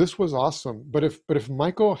 oh, this was awesome. But if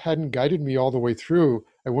Michael hadn't guided me all the way through,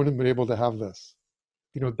 I wouldn't have been able to have this.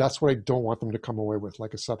 That's what I don't want them to come away with,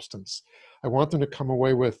 like a substance. I want them to come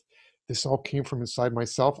away with, this all came from inside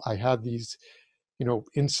myself. I had these,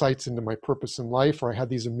 insights into my purpose in life, or I had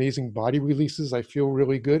these amazing body releases. I feel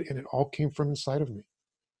really good. And it all came from inside of me.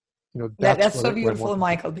 That's That's so what I want beautiful, them to.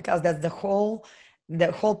 Michael, because that's the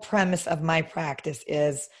whole premise of my practice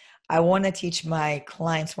is I want to teach my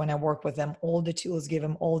clients when I work with them all the tools, give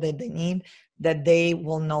them all that they need, that they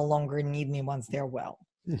will no longer need me once they're well.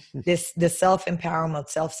 This the self-empowerment,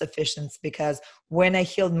 self-sufficiency, because when I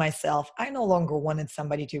healed myself, I no longer wanted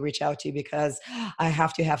somebody to reach out to because I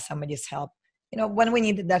have to have somebody's help. When we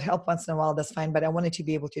needed that help once in a while, that's fine, but I wanted to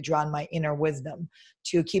be able to draw on my inner wisdom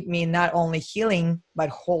to keep me not only healing but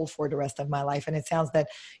whole for the rest of my life. And it sounds that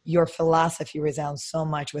your philosophy resounds so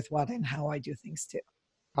much with what and how I do things too.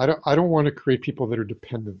 I don't want to create people that are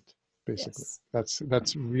dependent, basically. Yes.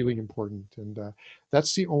 That's really important. And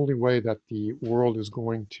that's the only way that the world is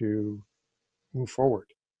going to move forward.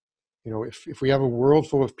 If we have a world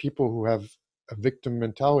full of people who have a victim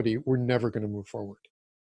mentality, we're never going to move forward.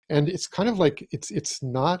 And it's kind of like it's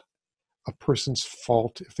not a person's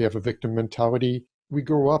fault if they have a victim mentality. We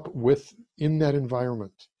grow up in that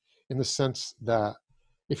environment, in the sense that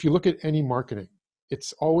if you look at any marketing,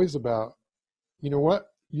 it's always about, you know what,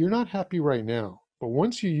 you're not happy right now, but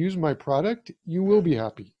once you use my product, you will be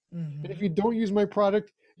happy. And if Mhm. you don't use my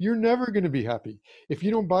product, you're never going to be happy. If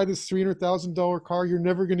you don't buy this $300,000 car, you're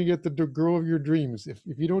never going to get the girl of your dreams. If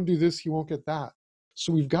you don't do this, you won't get that.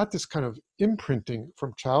 So we've got this kind of imprinting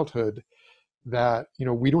from childhood that,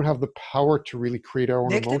 we don't have the power to really create our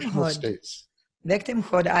own emotional Victimhood. states.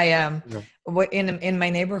 Victimhood. I am Yeah. in my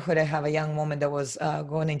neighborhood. I have a young woman that was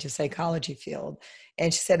going into psychology field,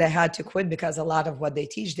 and she said I had to quit because a lot of what they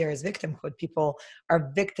teach there is victimhood. People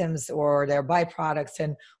are victims or they're byproducts.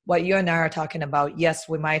 And what you and I are talking about, yes,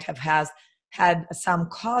 we might have had some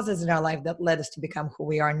causes in our life that led us to become who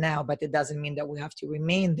we are now, but it doesn't mean that we have to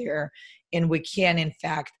remain there. And we can, in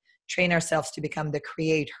fact, train ourselves to become the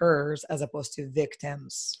creators as opposed to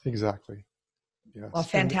victims. Exactly. Well, Yes. And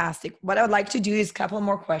fantastic. What I would like to do is a couple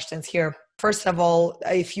more questions here. First of all,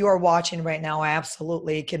 if you are watching right now, I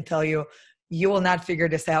absolutely can tell you, you will not figure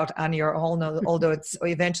this out on your own, although it's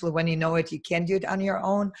eventually when you know it, you can do it on your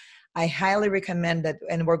own. I highly recommend that,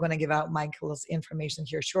 and we're going to give out Michael's information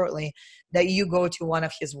here shortly, that you go to one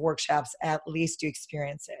of his workshops at least to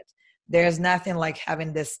experience it. There's nothing like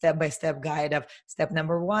having this step-by-step guide of step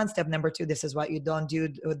number one, step number two, this is what you don't do,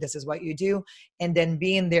 this is what you do. And then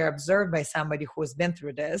being there observed by somebody who has been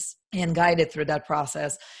through this and guided through that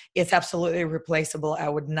process, it's absolutely replaceable. I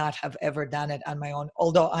would not have ever done it on my own.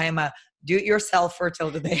 Although I am a do-it-yourselfer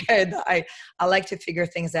till today. I like to figure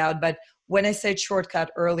things out. But when I said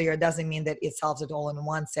shortcut earlier, it doesn't mean that it solves it all in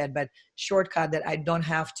one set, but shortcut that I don't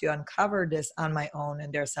have to uncover this on my own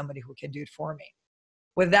and there's somebody who can do it for me.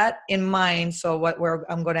 With that in mind, so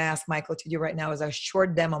I'm going to ask Michael to do right now is a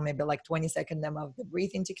short demo, maybe like 20-second demo of the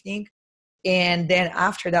breathing technique. And then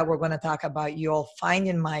after that, we're going to talk about you all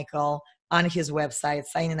finding Michael on his website,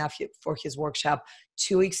 signing up for his workshop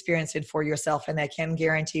to experience it for yourself. And I can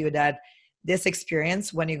guarantee you that this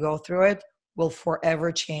experience, when you go through it, will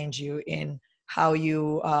forever change you in how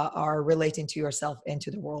you are relating to yourself and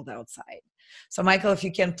to the world outside. So Michael, if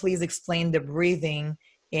you can please explain the breathing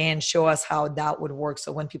and show us how that would work.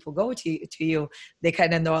 So when people go to you, they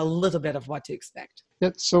kind of know a little bit of what to expect.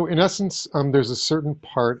 Yeah, so in essence, there's a certain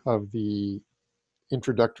part of the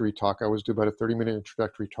introductory talk. I always do about a 30-minute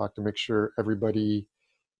introductory talk to make sure everybody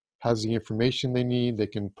has the information they need, they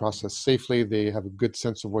can process safely, they have a good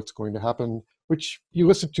sense of what's going to happen, which you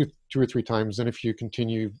listen to 2 or 3 times, and if you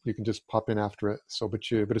continue, you can just pop in after it.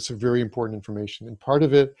 But it's a very important information, and part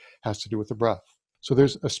of it has to do with the breath. So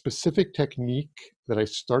there's a specific technique that I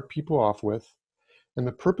start people off with, and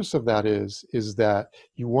the purpose of that is that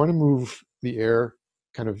you want to move the air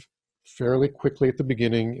kind of fairly quickly at the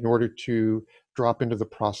beginning in order to drop into the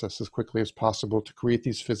process as quickly as possible to create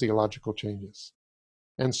these physiological changes.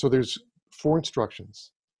 And so there's 4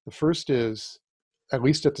 instructions. The first is, at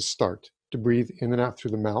least at the start, to breathe in and out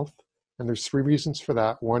through the mouth. And there's 3 reasons for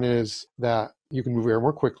that. One is that you can move air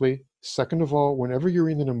more quickly. Second of all, whenever you're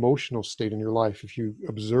in an emotional state in your life, if you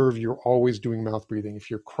observe, you're always doing mouth breathing. If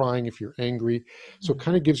you're crying, if you're angry, so it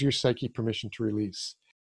kind of gives your psyche permission to release.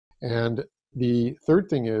 And the third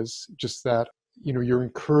thing is just that, you're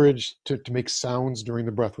encouraged to make sounds during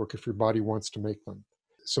the breath work if your body wants to make them.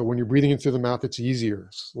 So when you're breathing in through the mouth, it's easier.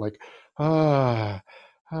 It's like, ah.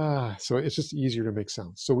 So it's just easier to make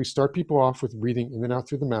sounds. So we start people off with breathing in and out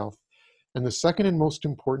through the mouth. And the second and most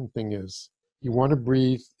important thing is you want to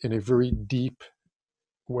breathe in a very deep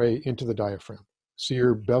way into the diaphragm. So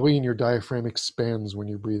your belly and your diaphragm expands when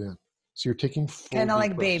you breathe in. So you're taking full kind of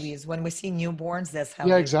like breaths. Babies. When we see newborns, that's how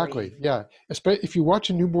Yeah, they exactly. breathe. Yeah. If you watch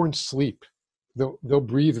a newborn sleep, they'll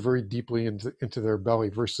breathe very deeply into their belly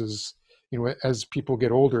versus, as people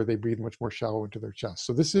get older, they breathe much more shallow into their chest.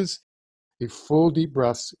 So this is a full deep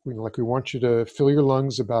breath. Like we want you to fill your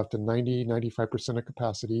lungs about to 90-95% of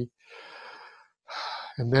capacity.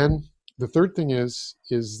 And then the third thing is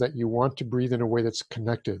that you want to breathe in a way that's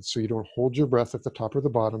connected. So you don't hold your breath at the top or the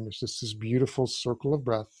bottom. It's just this beautiful circle of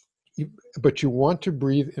breath. But you want to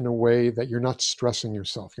breathe in a way that you're not stressing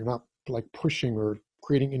yourself. You're not like pushing or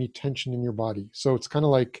creating any tension in your body. So it's kind of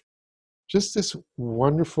like just this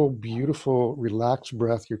wonderful, beautiful, relaxed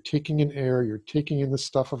breath. You're taking in air, you're taking in the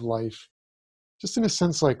stuff of life. Just in a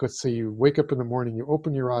sense, like, let's say you wake up in the morning, you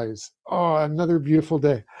open your eyes. Oh, another beautiful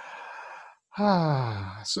day.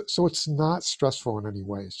 So it's not stressful in any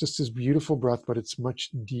way. It's just this beautiful breath, but it's much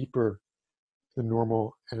deeper than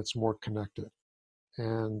normal and it's more connected.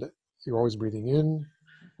 And you're always breathing in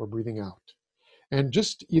or breathing out. And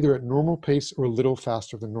just either at normal pace or a little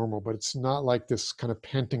faster than normal, but it's not like this kind of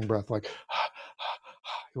panting breath, like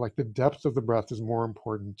the depth of the breath is more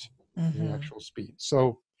important than the actual speed.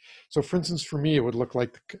 So for instance, for me, it would look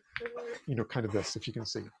like, kind of this, if you can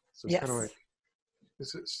see. So it's kind of like,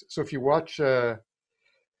 so if you watch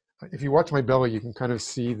my belly, you can kind of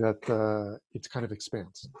see that it kind of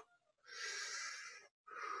expands.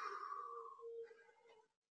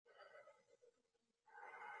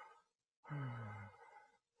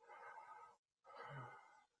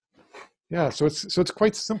 Yeah, so it's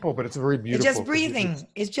quite simple, but it's very beautiful. It's just breathing.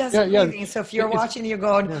 It's just breathing. So if you're watching, you're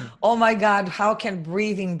going, oh my God, how can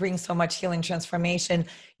breathing bring so much healing transformation?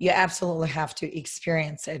 You absolutely have to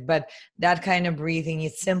experience it. But that kind of breathing,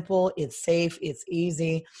 it's simple, it's safe, it's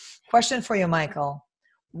easy. Question for you, Michael.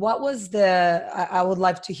 What was I would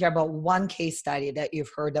like to hear about one case study that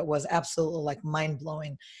you've heard that was absolutely like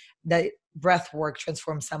mind-blowing, that breath work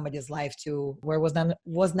transformed somebody's life to where it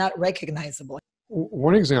was not recognizable.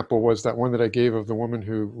 One example was that one that I gave of the woman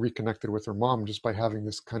who reconnected with her mom just by having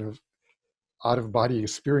this kind of out-of-body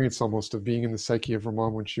experience almost of being in the psyche of her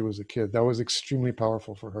mom when she was a kid. That was extremely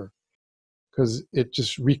powerful for her because it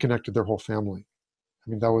just reconnected their whole family. I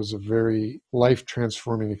mean, that was a very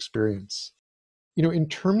life-transforming experience. In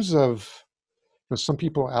terms of, some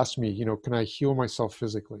people ask me, can I heal myself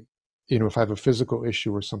physically? If I have a physical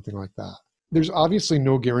issue or something like that. There's obviously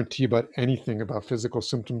no guarantee about anything about physical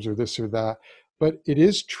symptoms or this or that, but it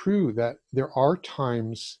is true that there are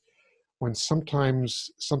times when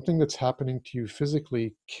sometimes something that's happening to you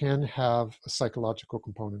physically can have a psychological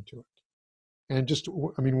component to it. And just,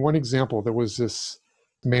 I mean, one example, there was this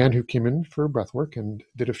man who came in for breath work and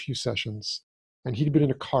did a few sessions, and he'd been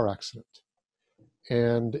in a car accident.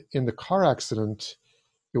 And in the car accident,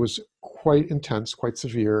 it was quite intense, quite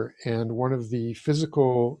severe. And one of the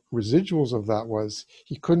physical residuals of that was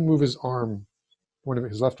he couldn't move his arm, one of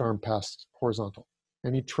his left arm past horizontal.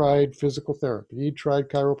 And he tried physical therapy, he tried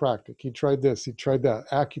chiropractic, he tried this, he tried that,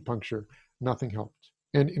 acupuncture, nothing helped.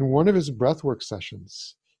 And in one of his breathwork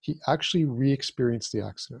sessions, he actually re-experienced the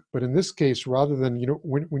accident. But in this case, rather than,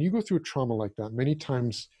 when you go through a trauma like that, many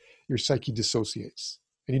times your psyche dissociates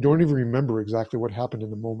and you don't even remember exactly what happened in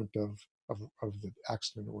the moment of the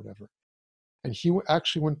accident or whatever. And he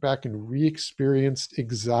actually went back and re-experienced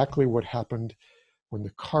exactly what happened when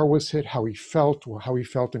the car was hit, how he felt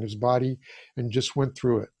in his body, and just went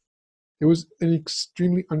through it. It was an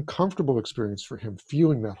extremely uncomfortable experience for him,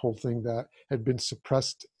 feeling that whole thing that had been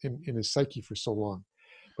suppressed in his psyche for so long.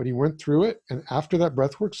 But he went through it, and after that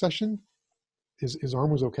breathwork session, his arm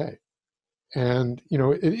was okay. And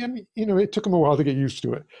it took him a while to get used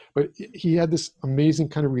to it, but he had this amazing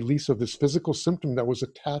kind of release of this physical symptom that was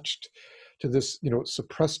attached to this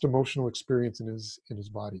suppressed emotional experience in his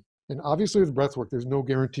body. And obviously with breathwork, there's no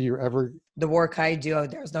guarantee you're ever. The work I do,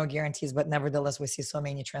 there's no guarantees, but nevertheless, we see so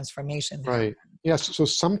many transformations. Right. Yes. So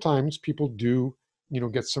sometimes people do,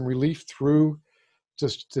 get some relief through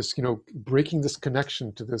just this, breaking this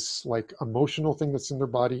connection to this like emotional thing that's in their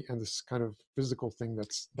body and this kind of physical thing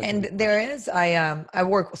that's. And there is, I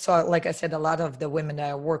work, so like I said, a lot of the women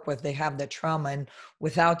that I work with, they have the trauma, and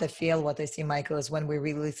without the feel, what I see, Michael, is when we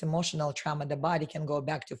release emotional trauma, the body can go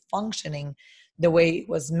back to functioning the way it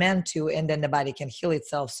was meant to, and then the body can heal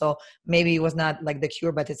itself. So maybe it was not like the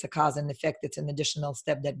cure, but it's a cause and effect. It's an additional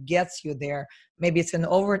step that gets you there. Maybe it's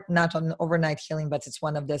not an overnight healing, but it's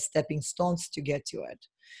one of the stepping stones to get to it.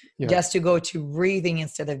 Yeah. Just to go to breathing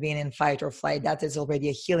instead of being in fight or flight, that is already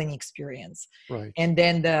a healing experience. Right. And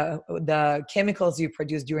then the chemicals you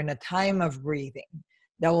produce during the time of breathing,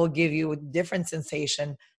 that will give you a different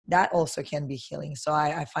sensation, that also can be healing. So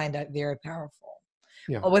I find that very powerful.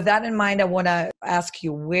 Yeah. Well, with that in mind, I want to ask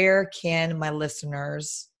you, where can my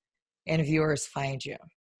listeners and viewers find you?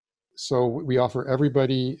 So we offer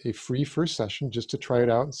everybody a free first session just to try it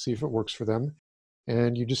out and see if it works for them.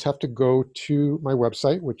 And you just have to go to my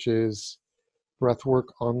website, which is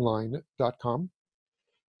breathworkonline.com.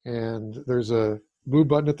 And there's a blue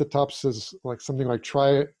button at the top says something like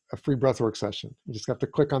try a free breathwork session. You just have to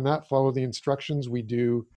click on that, follow the instructions. We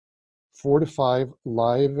do 4 to 5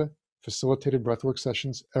 live facilitated breathwork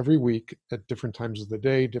sessions every week at different times of the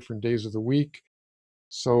day, different days of the week.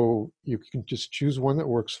 So you can just choose one that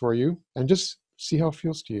works for you and just see how it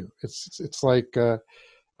feels to you. It's like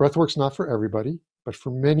breathwork's not for everybody, but for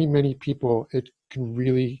many, many people, it can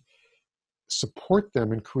really support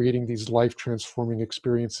them in creating these life-transforming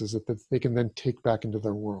experiences that they can then take back into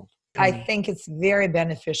their world. I think it's very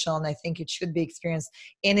beneficial, and I think it should be experienced.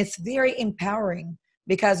 And it's very empowering,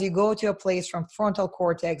 because you go to a place from frontal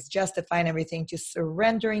cortex, justifying everything, to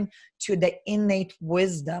surrendering to the innate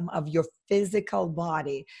wisdom of your physical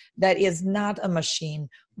body that is not a machine.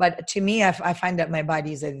 But to me, I find that my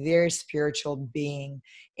body is a very spiritual being,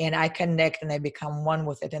 and I connect and I become one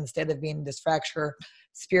with it. Instead of being this fracture,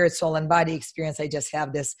 spirit, soul, and body experience, I just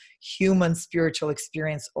have this human spiritual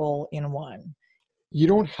experience all in one. You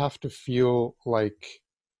don't have to feel like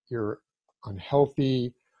you're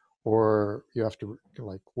unhealthy or you have to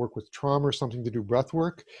work with trauma or something to do breath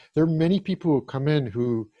work. There are many people who come in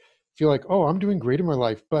who feel like, oh, I'm doing great in my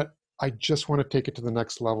life, but I just want to take it to the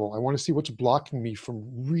next level. I want to see what's blocking me from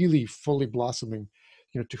really fully blossoming,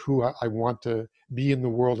 to who I want to be in the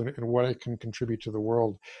world and what I can contribute to the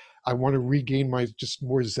world. I want to regain my just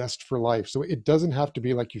more zest for life. So it doesn't have to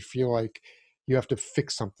be like you feel like you have to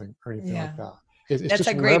fix something or anything like that. It's That's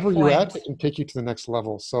just wherever you're at, it can take you to the next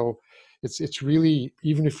level. So it's really,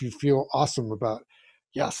 even if you feel awesome about,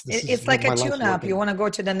 yes, it's like a tune-up. You want to go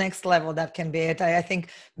to the next level. That can be it. I think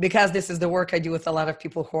because this is the work I do with a lot of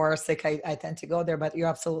people who are sick, I tend to go there, but you're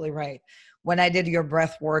absolutely right. When I did your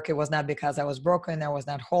breath work, it was not because I was broken, I was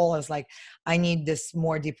not whole. It's like, I need this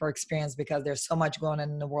more deeper experience because there's so much going on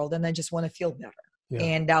in the world and I just want to feel better. Yeah.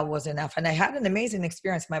 And that was enough. And I had an amazing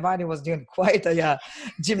experience. My body was doing quite a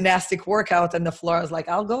gymnastic workout on the floor. I was like,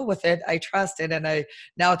 I'll go with it. I trust it. And I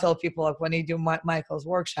now tell people, like, when you do Michael's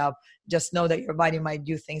workshop, just know that your body might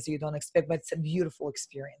do things that you don't expect, but it's a beautiful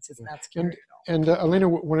experience. It's not scary at all. And Elena,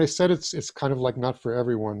 when I said it's kind of like not for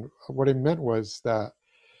everyone, what I meant was that,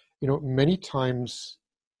 many times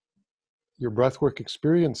your breathwork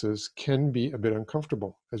experiences can be a bit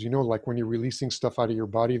uncomfortable. As you know, like when you're releasing stuff out of your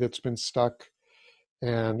body that's been stuck.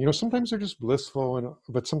 And, sometimes they're just blissful,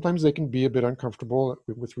 but sometimes they can be a bit uncomfortable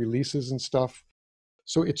with releases and stuff.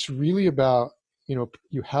 So it's really about, you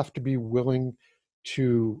have to be willing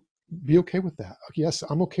to be okay with that. Yes,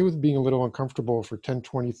 I'm okay with being a little uncomfortable for 10,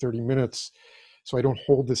 20, 30 minutes so I don't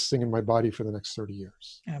hold this thing in my body for the next 30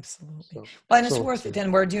 years. Absolutely. Well, and it's worth it.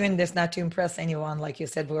 And we're doing this not to impress anyone. Like you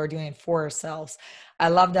said, we're doing it for ourselves. I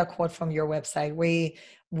love that quote from your website. We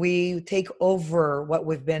take over what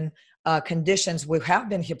we've been conditions. We have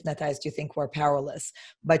been hypnotized to think we're powerless.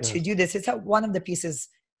 But to do this, it's one of the pieces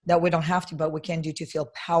that we don't have to, but we can do to feel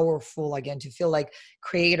powerful again, to feel like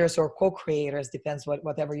creators or co-creators, depends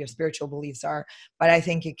whatever your spiritual beliefs are. But I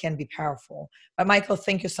think it can be powerful. But Michael,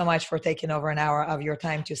 thank you so much for taking over an hour of your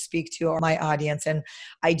time to speak to my audience. And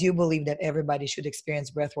I do believe that everybody should experience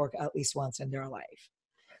breathwork at least once in their life.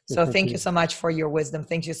 So thank you so much for your wisdom.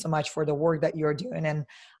 Thank you so much for the work that you're doing. And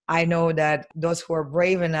I know that those who are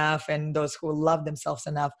brave enough and those who love themselves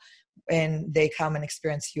enough, and they come and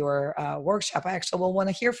experience your workshop, I actually will want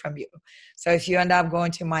to hear from you. So if you end up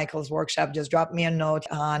going to Michael's workshop, just drop me a note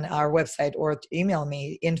on our website or email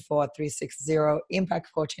me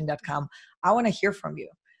info@360impactcoaching.com. I want to hear from you.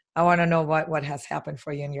 I want to know what has happened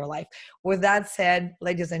for you in your life. With that said,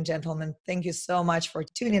 ladies and gentlemen, thank you so much for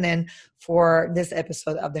tuning in for this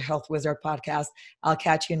episode of the Health Wizard podcast. I'll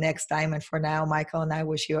catch you next time. And for now, Michael and I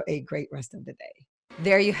wish you a great rest of the day.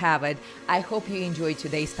 There you have it. I hope you enjoyed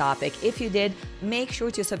today's topic. If you did, make sure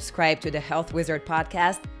to subscribe to the Health Wizard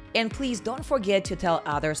podcast. And please don't forget to tell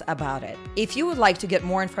others about it. If you would like to get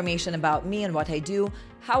more information about me and what I do,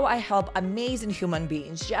 how I help amazing human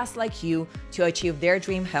beings just like you to achieve their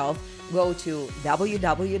dream health, go to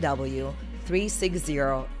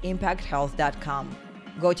www.360impacthealth.com.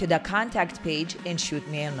 Go to the contact page and shoot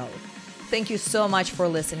me a note. Thank you so much for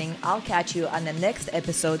listening. I'll catch you on the next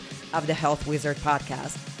episode of the Health Wizard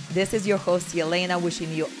podcast. This is your host, Elena,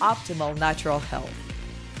 wishing you optimal natural health.